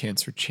understanding of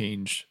cancer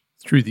changed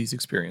through these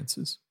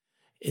experiences?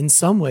 In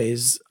some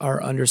ways,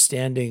 our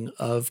understanding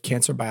of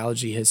cancer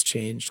biology has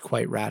changed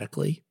quite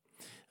radically.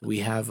 We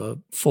have a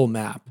full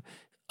map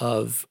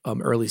of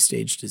early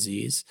stage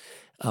disease.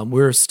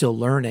 We're still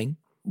learning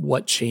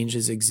what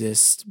changes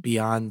exist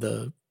beyond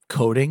the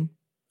coding,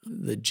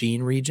 the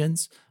gene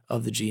regions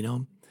of the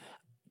genome.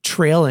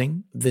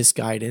 Trailing this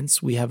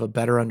guidance, we have a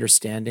better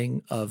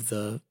understanding of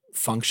the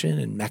function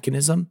and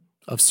mechanism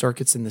of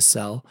circuits in the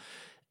cell,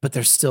 but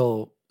there's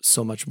still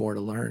so much more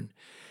to learn.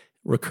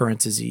 Recurrent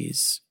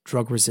disease,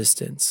 drug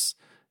resistance,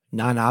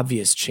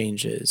 non-obvious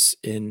changes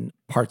in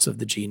parts of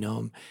the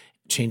genome,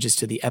 changes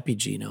to the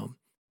epigenome.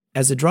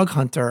 As a drug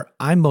hunter,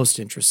 I'm most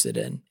interested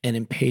in and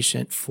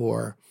impatient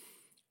for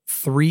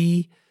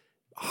 3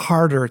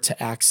 harder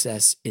to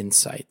access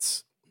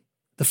insights.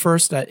 The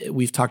first,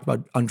 we've talked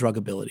about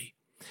undruggability.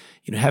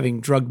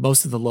 Having drugged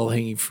most of the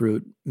low-hanging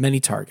fruit, many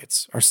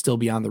targets are still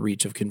beyond the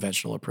reach of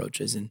conventional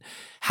approaches. And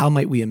how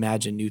might we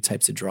imagine new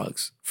types of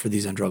drugs for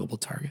these undruggable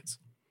targets?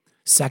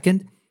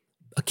 Second,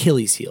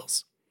 Achilles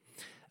heels.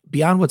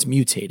 Beyond what's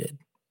mutated,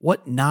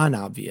 what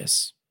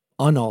non-obvious,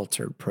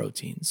 unaltered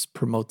proteins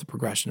promote the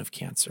progression of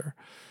cancer?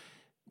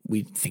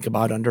 We think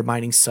about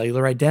undermining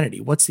cellular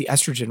identity. What's the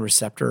estrogen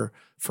receptor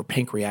for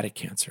pancreatic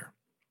cancer?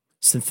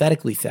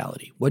 Synthetic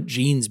lethality. What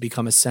genes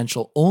become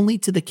essential only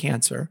to the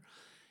cancer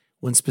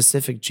when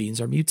specific genes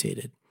are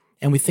mutated?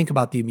 And we think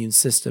about the immune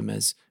system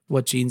as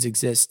what genes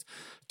exist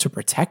to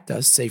protect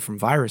us, say from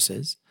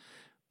viruses,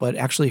 but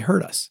actually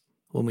hurt us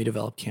when we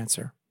develop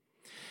cancer.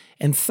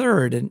 And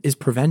third is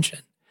prevention.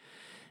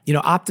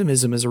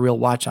 Optimism is a real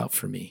watch out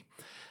for me.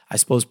 I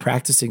suppose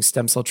practicing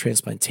stem cell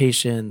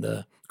transplantation,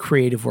 the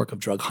creative work of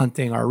drug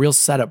hunting are a real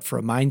setup for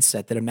a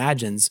mindset that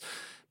imagines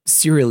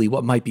serially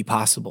what might be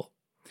possible.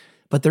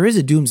 But there is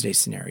a doomsday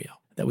scenario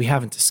that we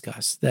haven't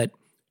discussed, that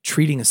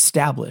treating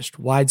established,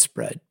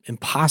 widespread, and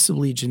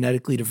possibly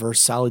genetically diverse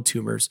solid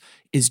tumors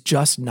is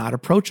just not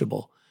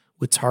approachable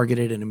with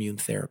targeted and immune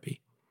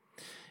therapy.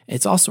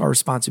 It's also our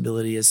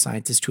responsibility as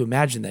scientists to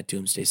imagine that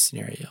doomsday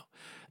scenario,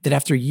 that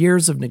after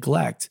years of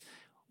neglect,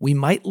 we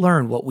might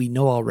learn what we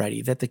know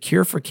already, that the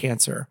cure for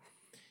cancer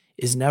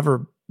is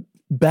never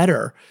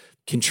better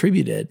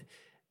contributed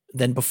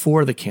than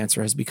before the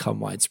cancer has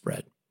become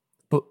widespread,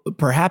 but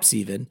perhaps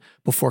even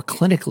before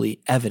clinically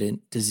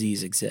evident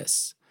disease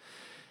exists.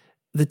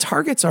 The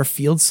targets our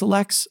field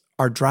selects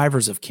are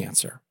drivers of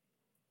cancer.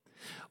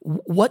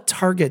 What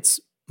targets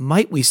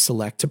might we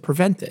select to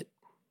prevent it,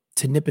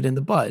 to nip it in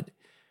the bud,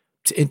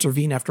 to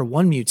intervene after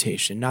one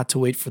mutation, not to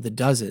wait for the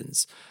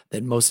dozens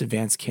that most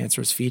advanced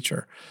cancers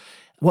feature?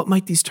 What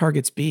might these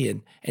targets be,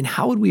 and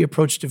how would we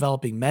approach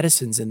developing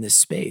medicines in this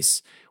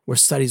space where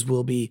studies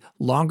will be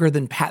longer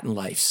than patent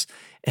lives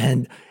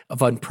and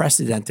of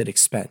unprecedented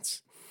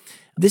expense?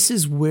 This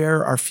is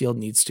where our field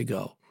needs to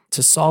go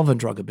to solve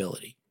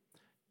undruggability,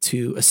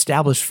 to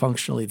establish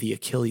functionally the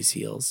Achilles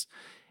heels,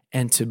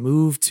 and to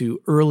move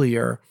to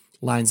earlier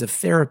lines of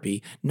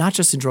therapy, not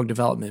just in drug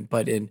development,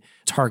 but in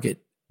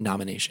target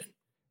nomination.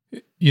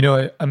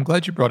 I'm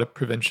glad you brought up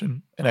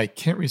prevention, and I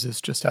can't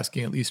resist just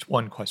asking at least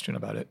one question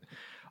about it.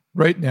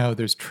 Right now,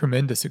 there's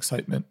tremendous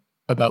excitement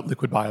about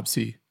liquid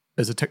biopsy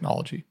as a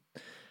technology.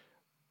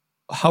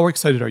 How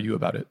excited are you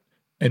about it?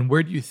 And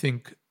where do you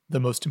think the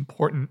most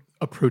important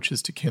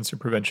approaches to cancer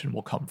prevention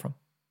will come from?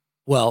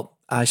 Well,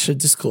 I should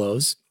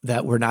disclose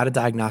that we're not a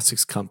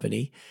diagnostics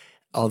company,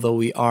 although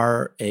we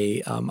are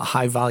a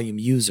high-volume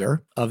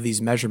user of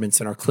these measurements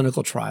in our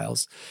clinical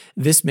trials.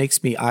 This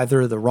makes me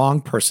either the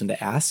wrong person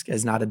to ask,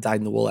 as not a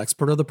dyed-in-the-wool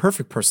expert, or the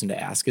perfect person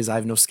to ask, as I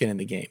have no skin in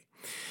the game.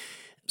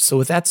 So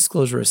with that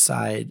disclosure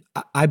aside,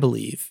 I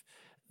believe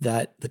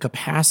that the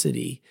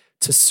capacity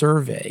to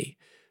survey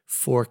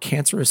for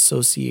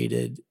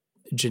cancer-associated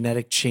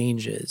genetic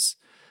changes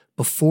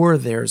before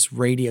there's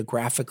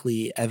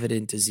radiographically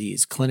evident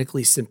disease,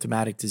 clinically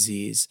symptomatic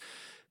disease,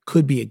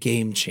 could be a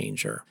game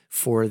changer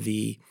for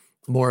the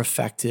more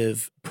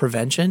effective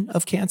prevention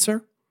of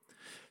cancer,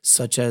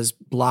 such as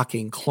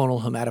blocking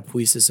clonal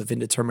hematopoiesis of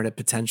indeterminate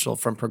potential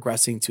from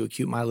progressing to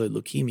acute myeloid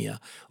leukemia,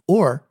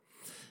 or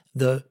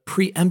the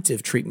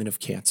preemptive treatment of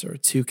cancer,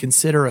 to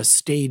consider a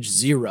stage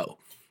 0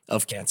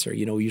 of cancer.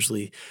 We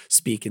usually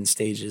speak in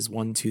stages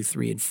 1, 2,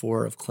 3, and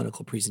 4 of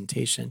clinical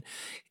presentation.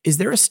 Is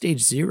there a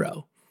stage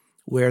 0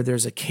 where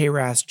there's a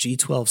KRAS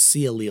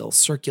G12C allele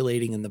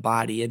circulating in the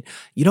body, and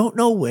you don't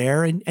know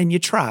where, and you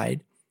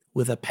tried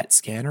with a PET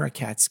scan or a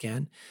CAT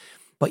scan,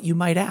 but you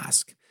might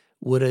ask,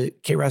 would a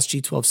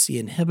KRAS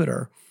G12C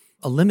inhibitor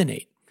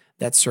eliminate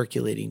that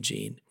circulating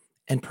gene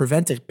and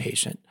prevent a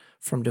patient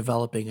from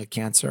developing a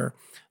cancer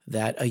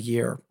that a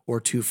year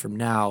or two from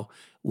now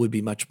would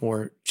be much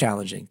more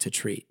challenging to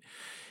treat?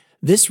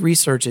 This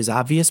research is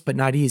obvious but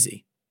not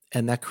easy,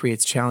 and that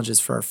creates challenges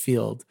for our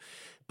field.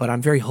 But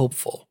I'm very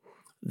hopeful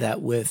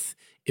that with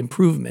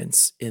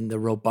improvements in the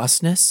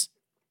robustness,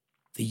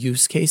 the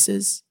use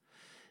cases,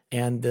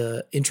 and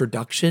the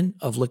introduction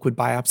of liquid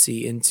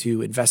biopsy into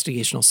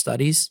investigational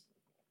studies,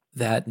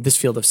 that this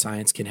field of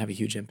science can have a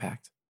huge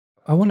impact.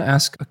 I want to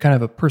ask a kind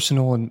of a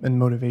personal and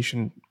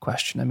motivation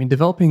question. I mean,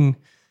 developing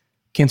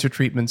cancer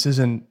treatments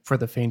isn't for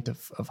the faint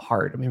of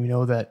heart. I mean, we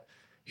know that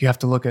you have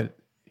to look at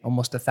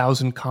almost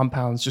 1,000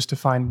 compounds just to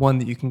find one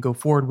that you can go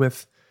forward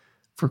with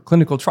for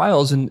clinical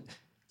trials. And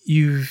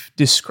you've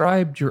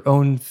described your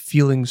own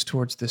feelings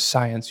towards this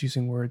science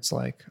using words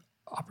like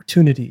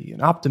opportunity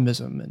and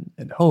optimism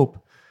and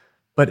hope,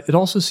 but it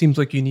also seems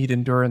like you need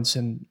endurance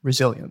and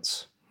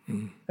resilience.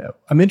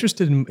 I'm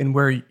interested in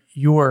where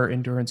your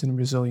endurance and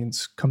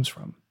resilience comes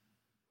from.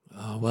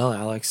 Well,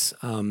 Alex,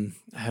 I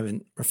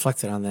haven't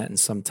reflected on that in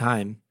some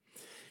time.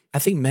 I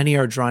think many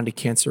are drawn to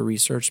cancer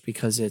research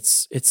because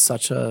it's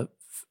such a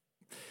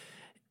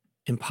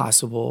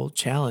impossible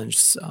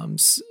challenge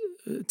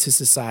to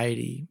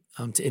society,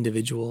 to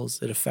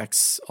individuals. It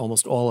affects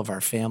almost all of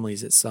our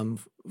families at some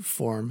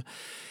form.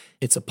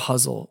 It's a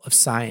puzzle of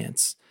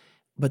science.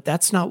 But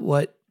that's not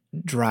what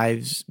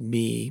drives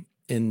me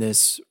in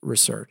this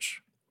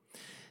research.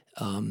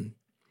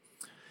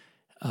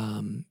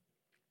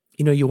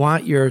 You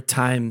want your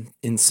time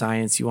in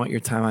science, you want your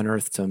time on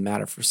earth to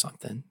matter for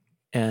something.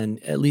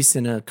 And at least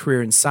in a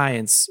career in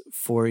science,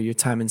 for your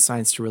time in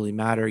science to really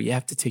matter, you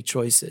have to take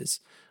choices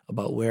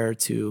about where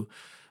to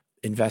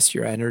invest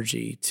your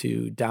energy,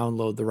 to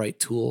download the right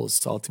tools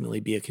to ultimately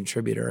be a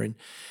contributor.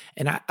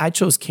 And I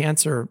chose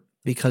cancer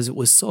because it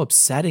was so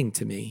upsetting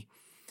to me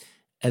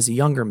as a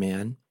younger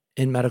man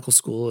in medical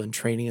school and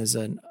training as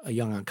a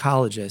young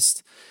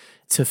oncologist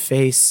to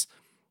face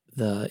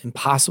the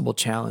impossible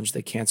challenge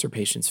that cancer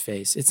patients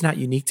face. It's not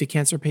unique to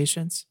cancer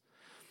patients,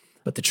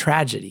 but the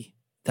tragedy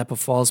that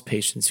befalls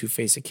patients who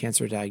face a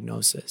cancer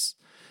diagnosis,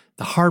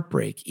 the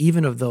heartbreak,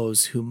 even of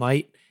those who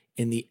might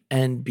in the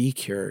end be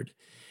cured,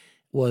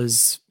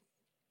 was,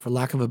 for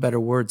lack of a better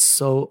word,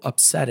 so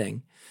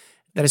upsetting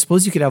that I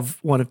suppose you could have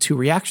one of two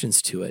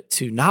reactions to it: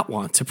 to not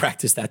want to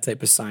practice that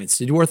type of science,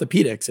 to do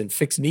orthopedics and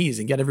fix knees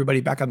and get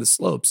everybody back on the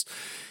slopes.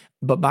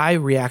 But my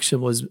reaction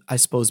was, I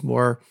suppose,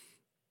 more,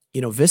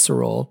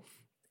 visceral,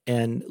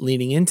 and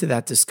leaning into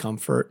that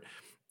discomfort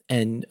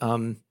and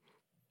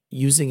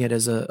using it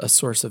as a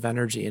source of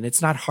energy. And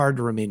it's not hard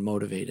to remain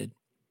motivated.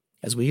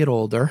 As we get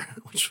older,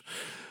 which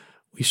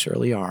we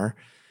surely are,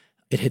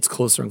 it hits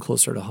closer and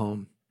closer to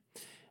home.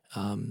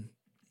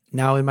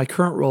 Now, in my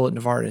current role at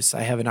Novartis,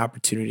 I have an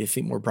opportunity to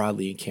think more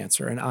broadly in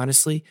cancer. And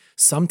honestly,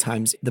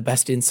 sometimes the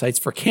best insights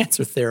for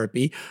cancer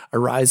therapy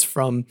arise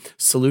from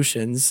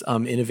solutions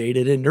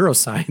innovated in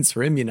neuroscience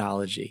or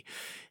immunology.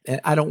 And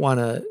I don't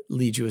want to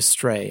lead you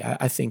astray.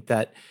 I think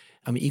that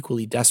I'm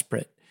equally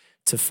desperate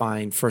to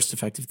find first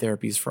effective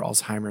therapies for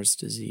Alzheimer's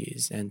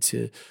disease and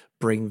to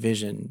bring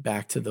vision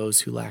back to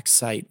those who lack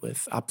sight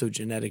with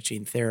optogenetic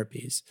gene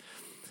therapies.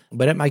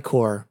 But at my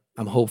core,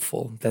 I'm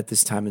hopeful that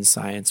this time in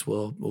science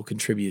will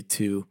contribute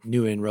to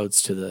new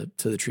inroads to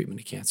the treatment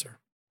of cancer.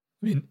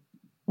 I mean,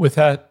 with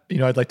that,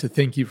 I'd like to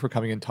thank you for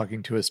coming and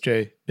talking to us,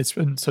 Jay. It's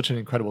been such an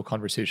incredible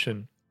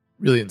conversation,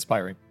 really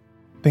inspiring.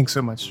 Thanks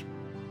so much.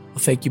 Well,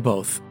 thank you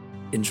both.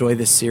 Enjoy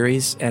this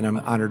series, and I'm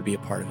honored to be a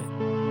part of it.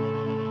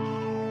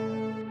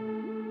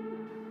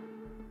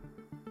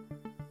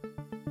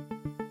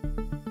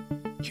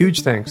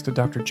 Huge thanks to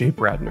Dr. Jay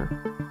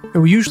Bradner.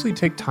 And we usually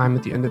take time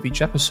at the end of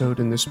each episode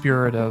in the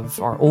spirit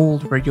of our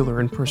old regular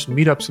in-person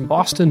meetups in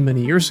Boston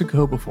many years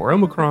ago before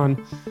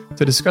Omicron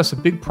to discuss a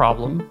big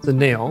problem, the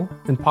nail,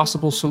 and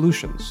possible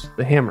solutions,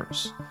 the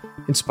hammers,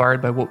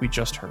 inspired by what we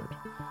just heard.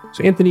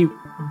 So Anthony,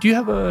 do you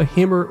have a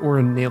hammer or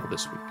a nail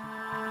this week?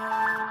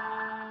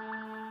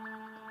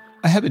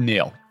 I have a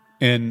nail,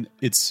 and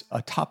it's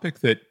a topic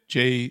that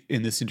Jay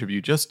in this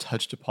interview just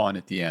touched upon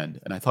at the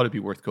end, and I thought it'd be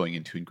worth going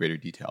into in greater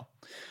detail.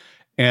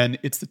 And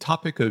it's the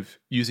topic of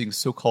using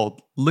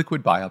so-called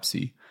liquid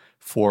biopsy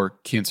for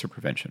cancer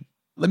prevention.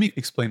 Let me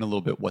explain a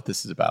little bit what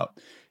this is about.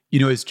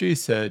 As Jay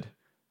said,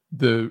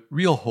 the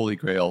real holy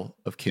grail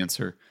of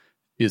cancer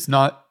is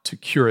not to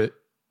cure it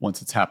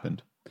once it's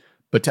happened,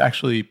 but to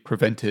actually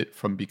prevent it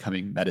from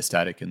becoming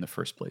metastatic in the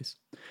first place.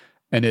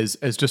 And as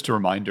just a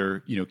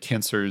reminder,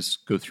 cancers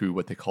go through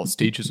what they call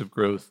stages of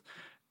growth,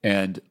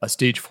 and a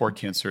stage 4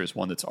 cancer is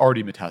one that's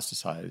already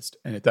metastasized.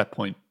 And at that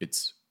point,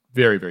 it's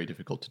very, very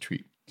difficult to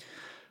treat.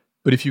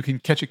 But if you can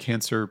catch a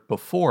cancer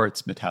before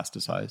it's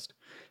metastasized,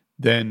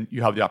 then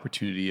you have the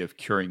opportunity of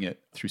curing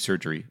it through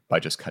surgery by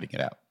just cutting it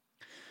out.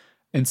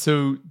 And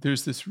so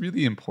there's this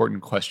really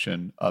important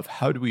question of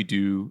how do we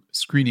do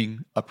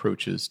screening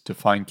approaches to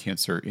find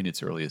cancer in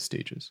its earliest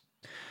stages?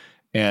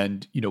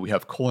 And, we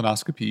have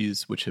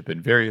colonoscopies, which have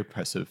been very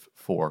impressive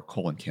for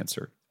colon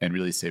cancer and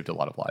really saved a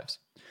lot of lives.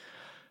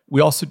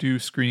 We also do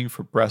screening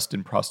for breast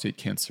and prostate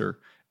cancer.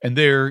 And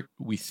there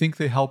we think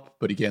they help,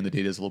 but again, the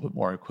data is a little bit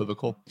more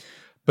equivocal.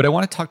 But I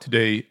want to talk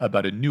today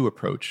about a new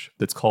approach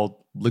that's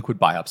called liquid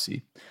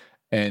biopsy.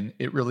 And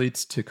it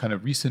relates to kind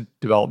of recent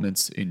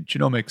developments in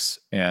genomics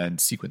and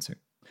sequencing.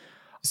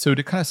 So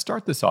to kind of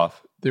start this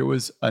off, there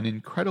was an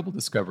incredible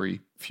discovery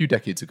a few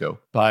decades ago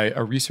by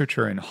a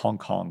researcher in Hong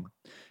Kong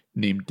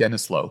named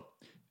Dennis Lowe,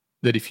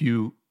 that if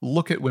you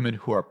look at women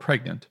who are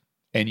pregnant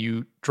and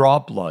you draw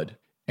blood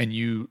and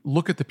you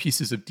look at the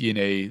pieces of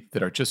DNA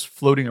that are just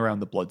floating around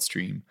the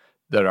bloodstream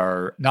that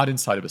are not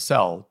inside of a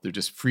cell, they're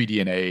just free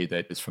DNA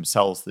that is from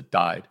cells that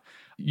died,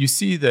 you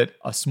see that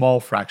a small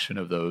fraction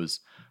of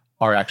those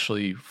are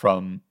actually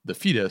from the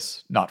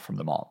fetus, not from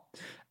the mom.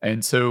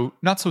 And so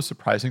not so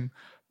surprising,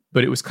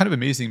 but it was kind of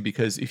amazing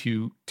because if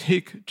you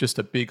take just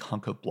a big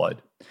hunk of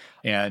blood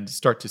and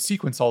start to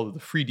sequence all of the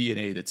free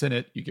DNA that's in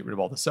it, you get rid of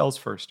all the cells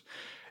first,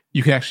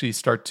 you can actually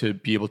start to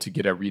be able to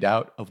get a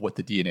readout of what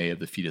the DNA of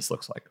the fetus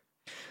looks like.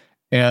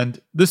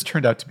 And this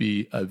turned out to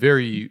be a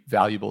very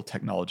valuable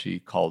technology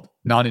called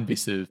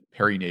non-invasive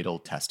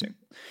perinatal testing,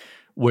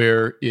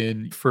 where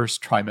in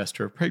first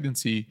trimester of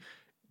pregnancy,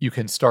 you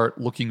can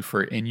start looking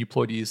for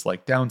aneuploidies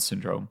like Down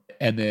syndrome,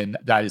 and then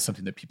that is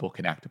something that people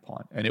can act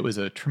upon. And it was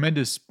a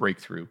tremendous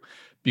breakthrough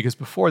because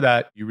before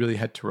that, you really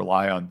had to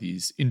rely on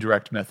these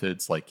indirect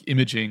methods like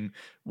imaging,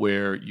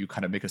 where you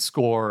kind of make a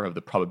score of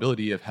the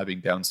probability of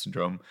having Down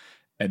syndrome.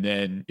 And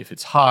then if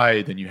it's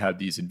high, then you have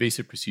these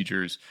invasive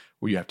procedures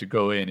where you have to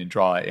go in and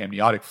draw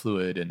amniotic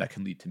fluid, and that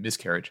can lead to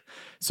miscarriage.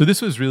 So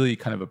this was really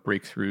kind of a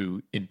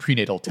breakthrough in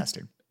prenatal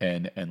testing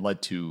and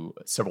led to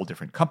several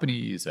different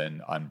companies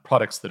and on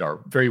products that are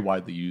very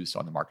widely used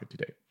on the market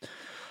today.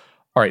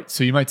 All right,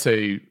 so you might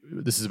say,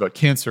 this is about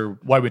cancer.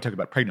 Why do we talk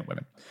about pregnant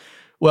women?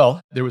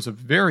 Well, there was a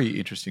very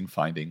interesting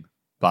finding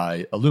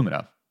by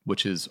Illumina,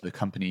 which is the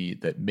company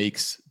that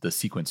makes the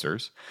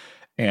sequencers.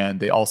 And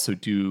they also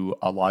do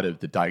a lot of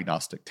the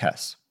diagnostic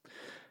tests.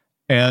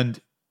 And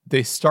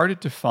they started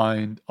to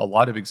find a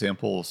lot of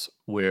examples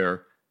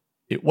where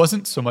it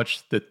wasn't so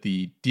much that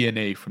the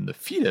DNA from the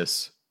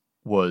fetus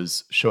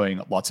was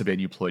showing lots of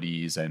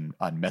aneuploidies and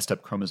on messed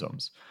up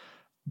chromosomes,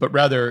 but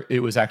rather it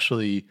was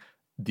actually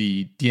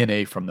the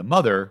DNA from the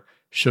mother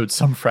showed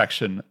some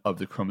fraction of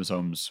the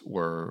chromosomes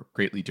were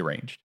greatly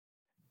deranged.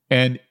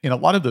 And in a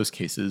lot of those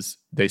cases,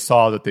 they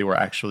saw that they were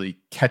actually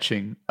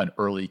catching an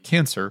early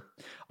cancer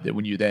that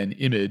when you then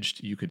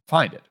imaged, you could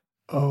find it.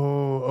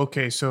 Oh,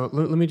 okay. So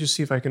let me just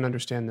see if I can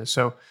understand this.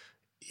 So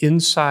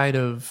inside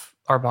of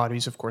our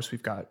bodies, of course,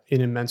 we've got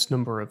an immense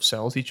number of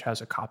cells. Each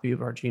has a copy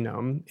of our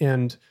genome.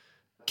 And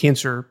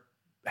cancer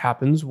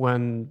happens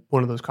when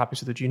one of those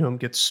copies of the genome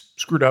gets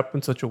screwed up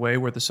in such a way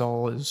where the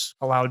cell is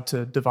allowed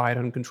to divide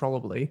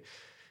uncontrollably.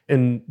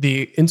 And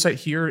the insight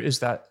here is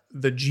that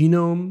the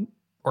genome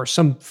or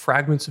some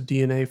fragments of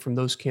DNA from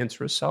those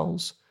cancerous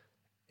cells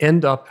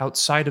end up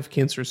outside of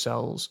cancer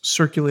cells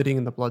circulating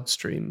in the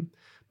bloodstream.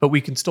 But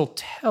we can still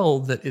tell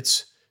that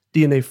it's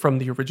DNA from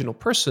the original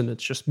person.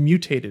 It's just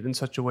mutated in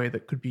such a way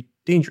that could be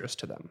dangerous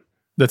to them.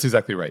 That's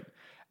exactly right.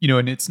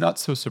 And it's not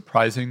so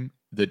surprising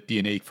that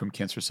DNA from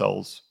cancer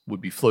cells would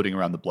be floating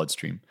around the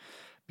bloodstream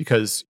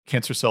because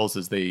cancer cells,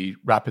 as they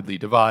rapidly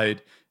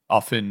divide,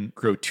 often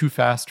grow too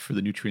fast for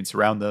the nutrients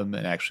around them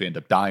and actually end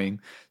up dying.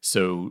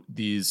 So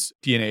these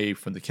DNA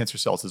from the cancer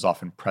cells is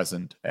often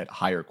present at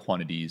higher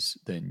quantities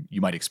than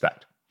you might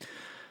expect.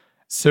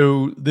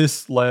 So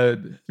this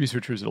led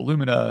researchers at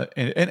Illumina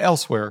and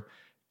elsewhere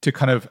to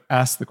kind of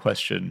ask the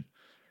question,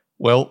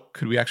 well,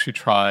 could we actually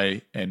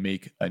try and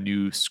make a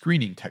new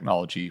screening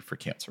technology for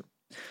cancer?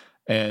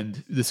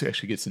 And this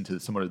actually gets into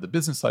somewhat of the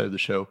business side of the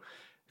show.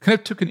 Kind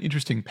of took an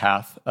interesting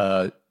path.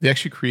 They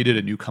actually created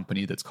a new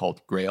company that's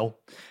called Grail.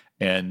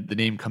 And the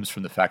name comes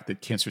from the fact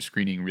that cancer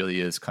screening really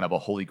is kind of a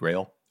holy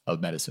grail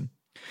of medicine.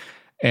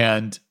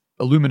 And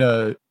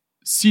Illumina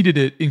seeded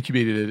it,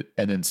 incubated it,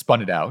 and then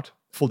spun it out.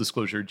 Full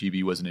disclosure,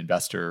 GB was an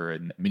investor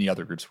and many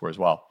other groups were as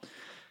well.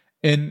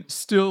 And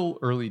still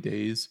early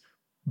days,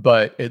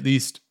 but at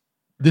least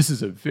this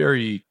is a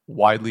very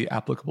widely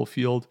applicable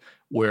field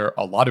where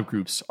a lot of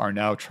groups are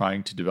now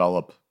trying to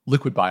develop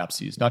liquid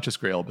biopsies, not just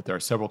Grail, but there are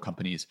several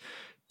companies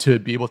to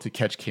be able to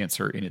catch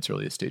cancer in its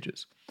earliest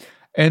stages.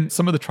 And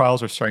some of the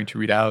trials are starting to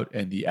read out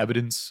and the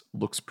evidence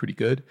looks pretty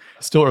good.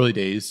 Still early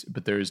days,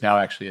 but there is now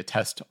actually a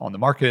test on the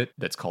market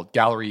that's called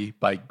Gallery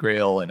by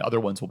Grail, and other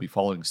ones will be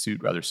following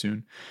suit rather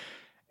soon.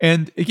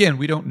 And again,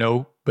 we don't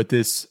know, but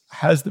this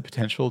has the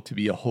potential to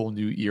be a whole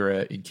new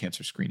era in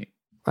cancer screening.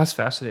 That's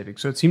fascinating.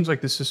 So it seems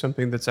like this is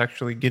something that's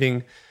actually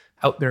getting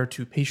out there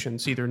to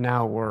patients either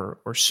now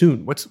or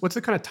soon. What's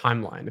the kind of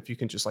timeline, if you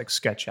can just like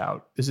sketch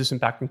out? Is this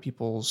impacting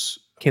people's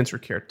cancer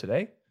care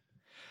today?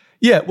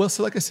 Yeah, well,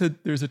 so like I said,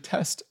 there's a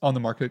test on the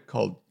market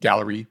called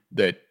Gallery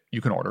that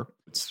you can order.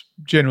 It's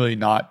generally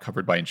not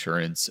covered by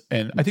insurance.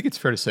 And I think it's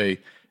fair to say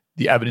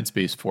the evidence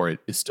base for it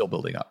is still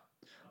building up.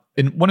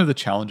 And one of the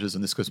challenges,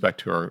 and this goes back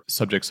to our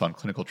subjects on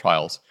clinical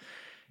trials,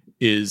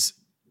 is,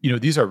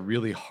 these are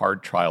really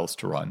hard trials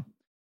to run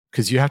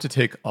because you have to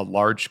take a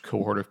large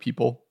cohort of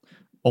people.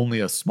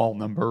 Only a small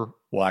number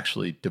will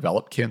actually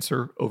develop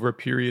cancer over a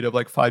period of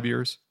like 5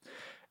 years.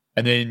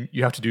 And then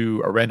you have to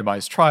do a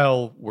randomized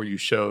trial where you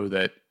show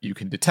that you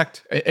can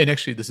detect, and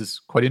actually this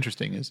is quite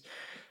interesting, is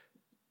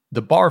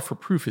the bar for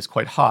proof is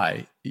quite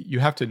high.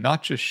 You have to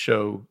not just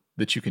show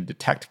that you can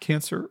detect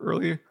cancer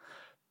early,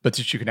 but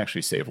that you can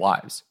actually save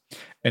lives.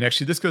 And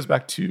actually this goes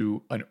back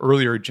to an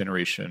earlier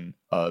generation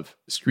of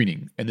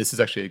screening. And this is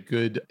actually a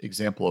good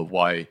example of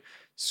why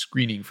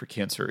screening for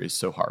cancer is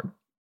so hard.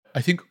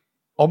 I think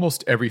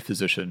almost every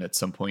physician at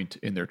some point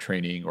in their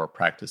training or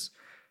practice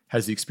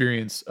has the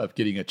experience of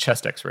getting a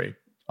chest x-ray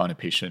on a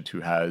patient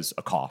who has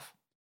a cough.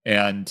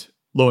 And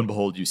lo and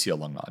behold, you see a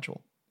lung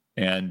nodule.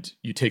 And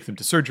you take them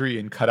to surgery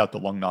and cut out the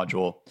lung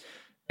nodule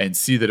and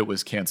see that it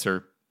was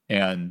cancer.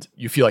 And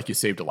you feel like you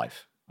saved a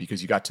life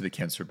because you got to the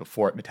cancer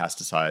before it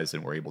metastasized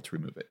and were able to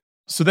remove it.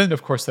 So then,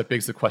 of course, that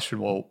begs the question,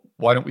 well,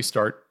 why don't we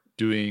start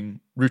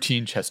doing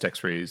routine chest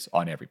x-rays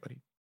on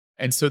everybody?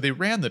 And so they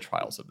ran the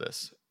trials of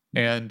this.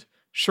 And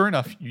sure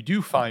enough, you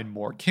do find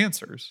more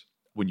cancers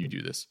when you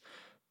do this,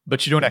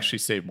 but you don't actually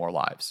save more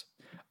lives.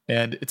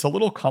 And it's a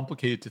little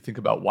complicated to think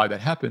about why that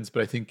happens,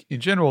 but I think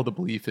in general, the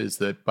belief is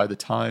that by the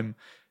time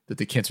that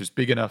the cancer is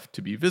big enough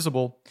to be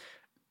visible,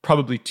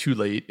 probably too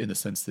late in the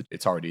sense that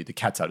it's already the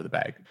cat's out of the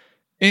bag.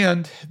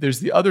 And there's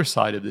the other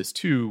side of this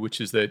too,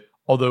 which is that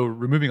although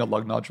removing a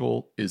lung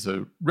nodule is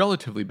a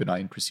relatively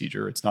benign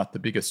procedure, it's not the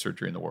biggest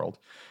surgery in the world,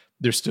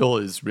 there still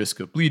is risk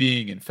of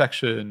bleeding,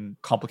 infection,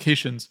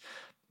 complications.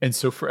 And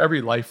so for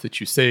every life that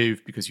you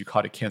save because you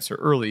caught a cancer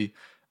early,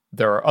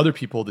 there are other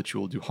people that you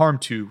will do harm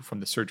to from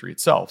the surgery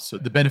itself. So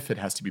the benefit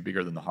has to be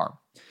bigger than the harm.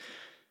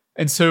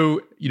 And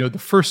so, the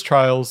first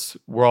trials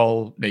were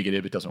all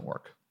negative. It doesn't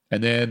work.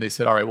 And then they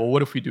said, all right, well,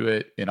 what if we do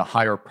it in a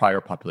higher prior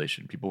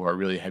population, people who are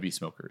really heavy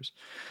smokers?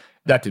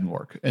 That didn't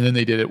work. And then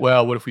they did it,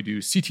 well, what if we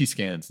do CT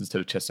scans instead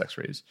of chest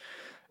x-rays?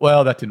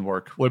 Well, that didn't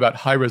work. What about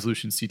high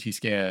resolution CT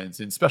scans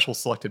in special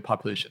selected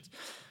populations?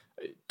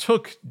 It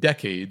took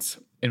decades.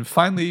 And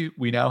finally,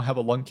 we now have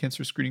a lung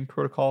cancer screening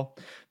protocol,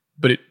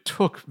 but it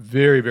took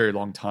very, very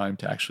long time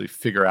to actually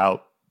figure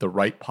out the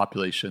right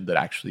population that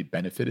actually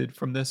benefited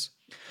from this.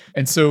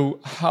 And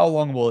so how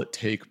long will it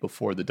take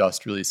before the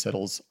dust really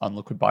settles on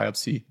liquid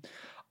biopsy?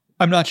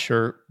 I'm not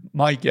sure.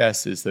 My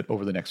guess is that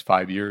over the next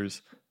 5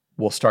 years,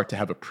 we'll start to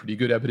have a pretty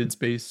good evidence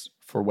base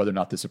for whether or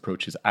not this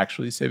approach is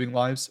actually saving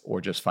lives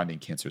or just finding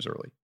cancers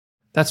early.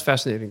 That's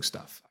fascinating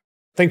stuff.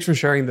 Thanks for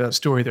sharing the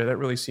story there. That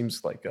really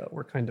seems like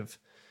we're kind of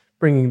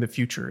bringing the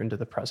future into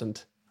the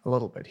present a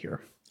little bit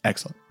here.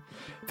 Excellent.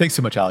 Thanks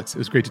so much, Alex. It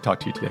was great to talk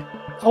to you today.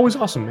 Always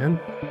awesome, man.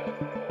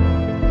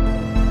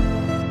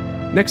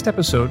 Next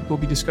episode, we'll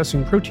be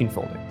discussing protein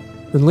folding.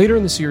 Then later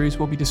in the series,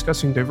 we'll be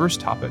discussing diverse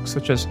topics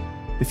such as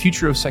the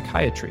future of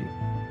psychiatry.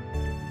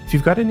 If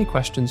you've got any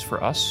questions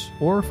for us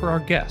or for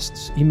our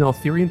guests, email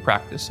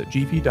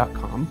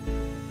theoryandpractice@gv.com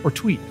or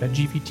tweet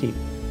 @GVteam.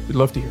 We'd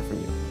love to hear from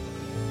you.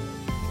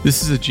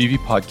 This is a GV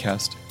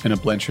podcast and a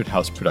Blanchard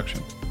House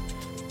production.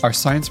 Our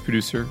science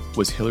producer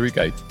was Hilary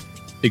Geit,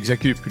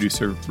 executive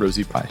producer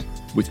Rosie Pye,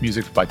 with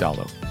music by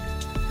Dalo.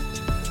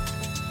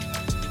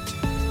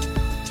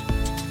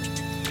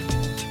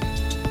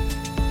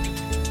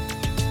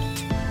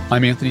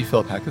 I'm Anthony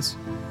Philippakis.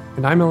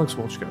 And I'm Alex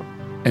Wolchko.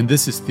 And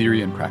this is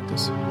Theory and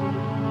Practice.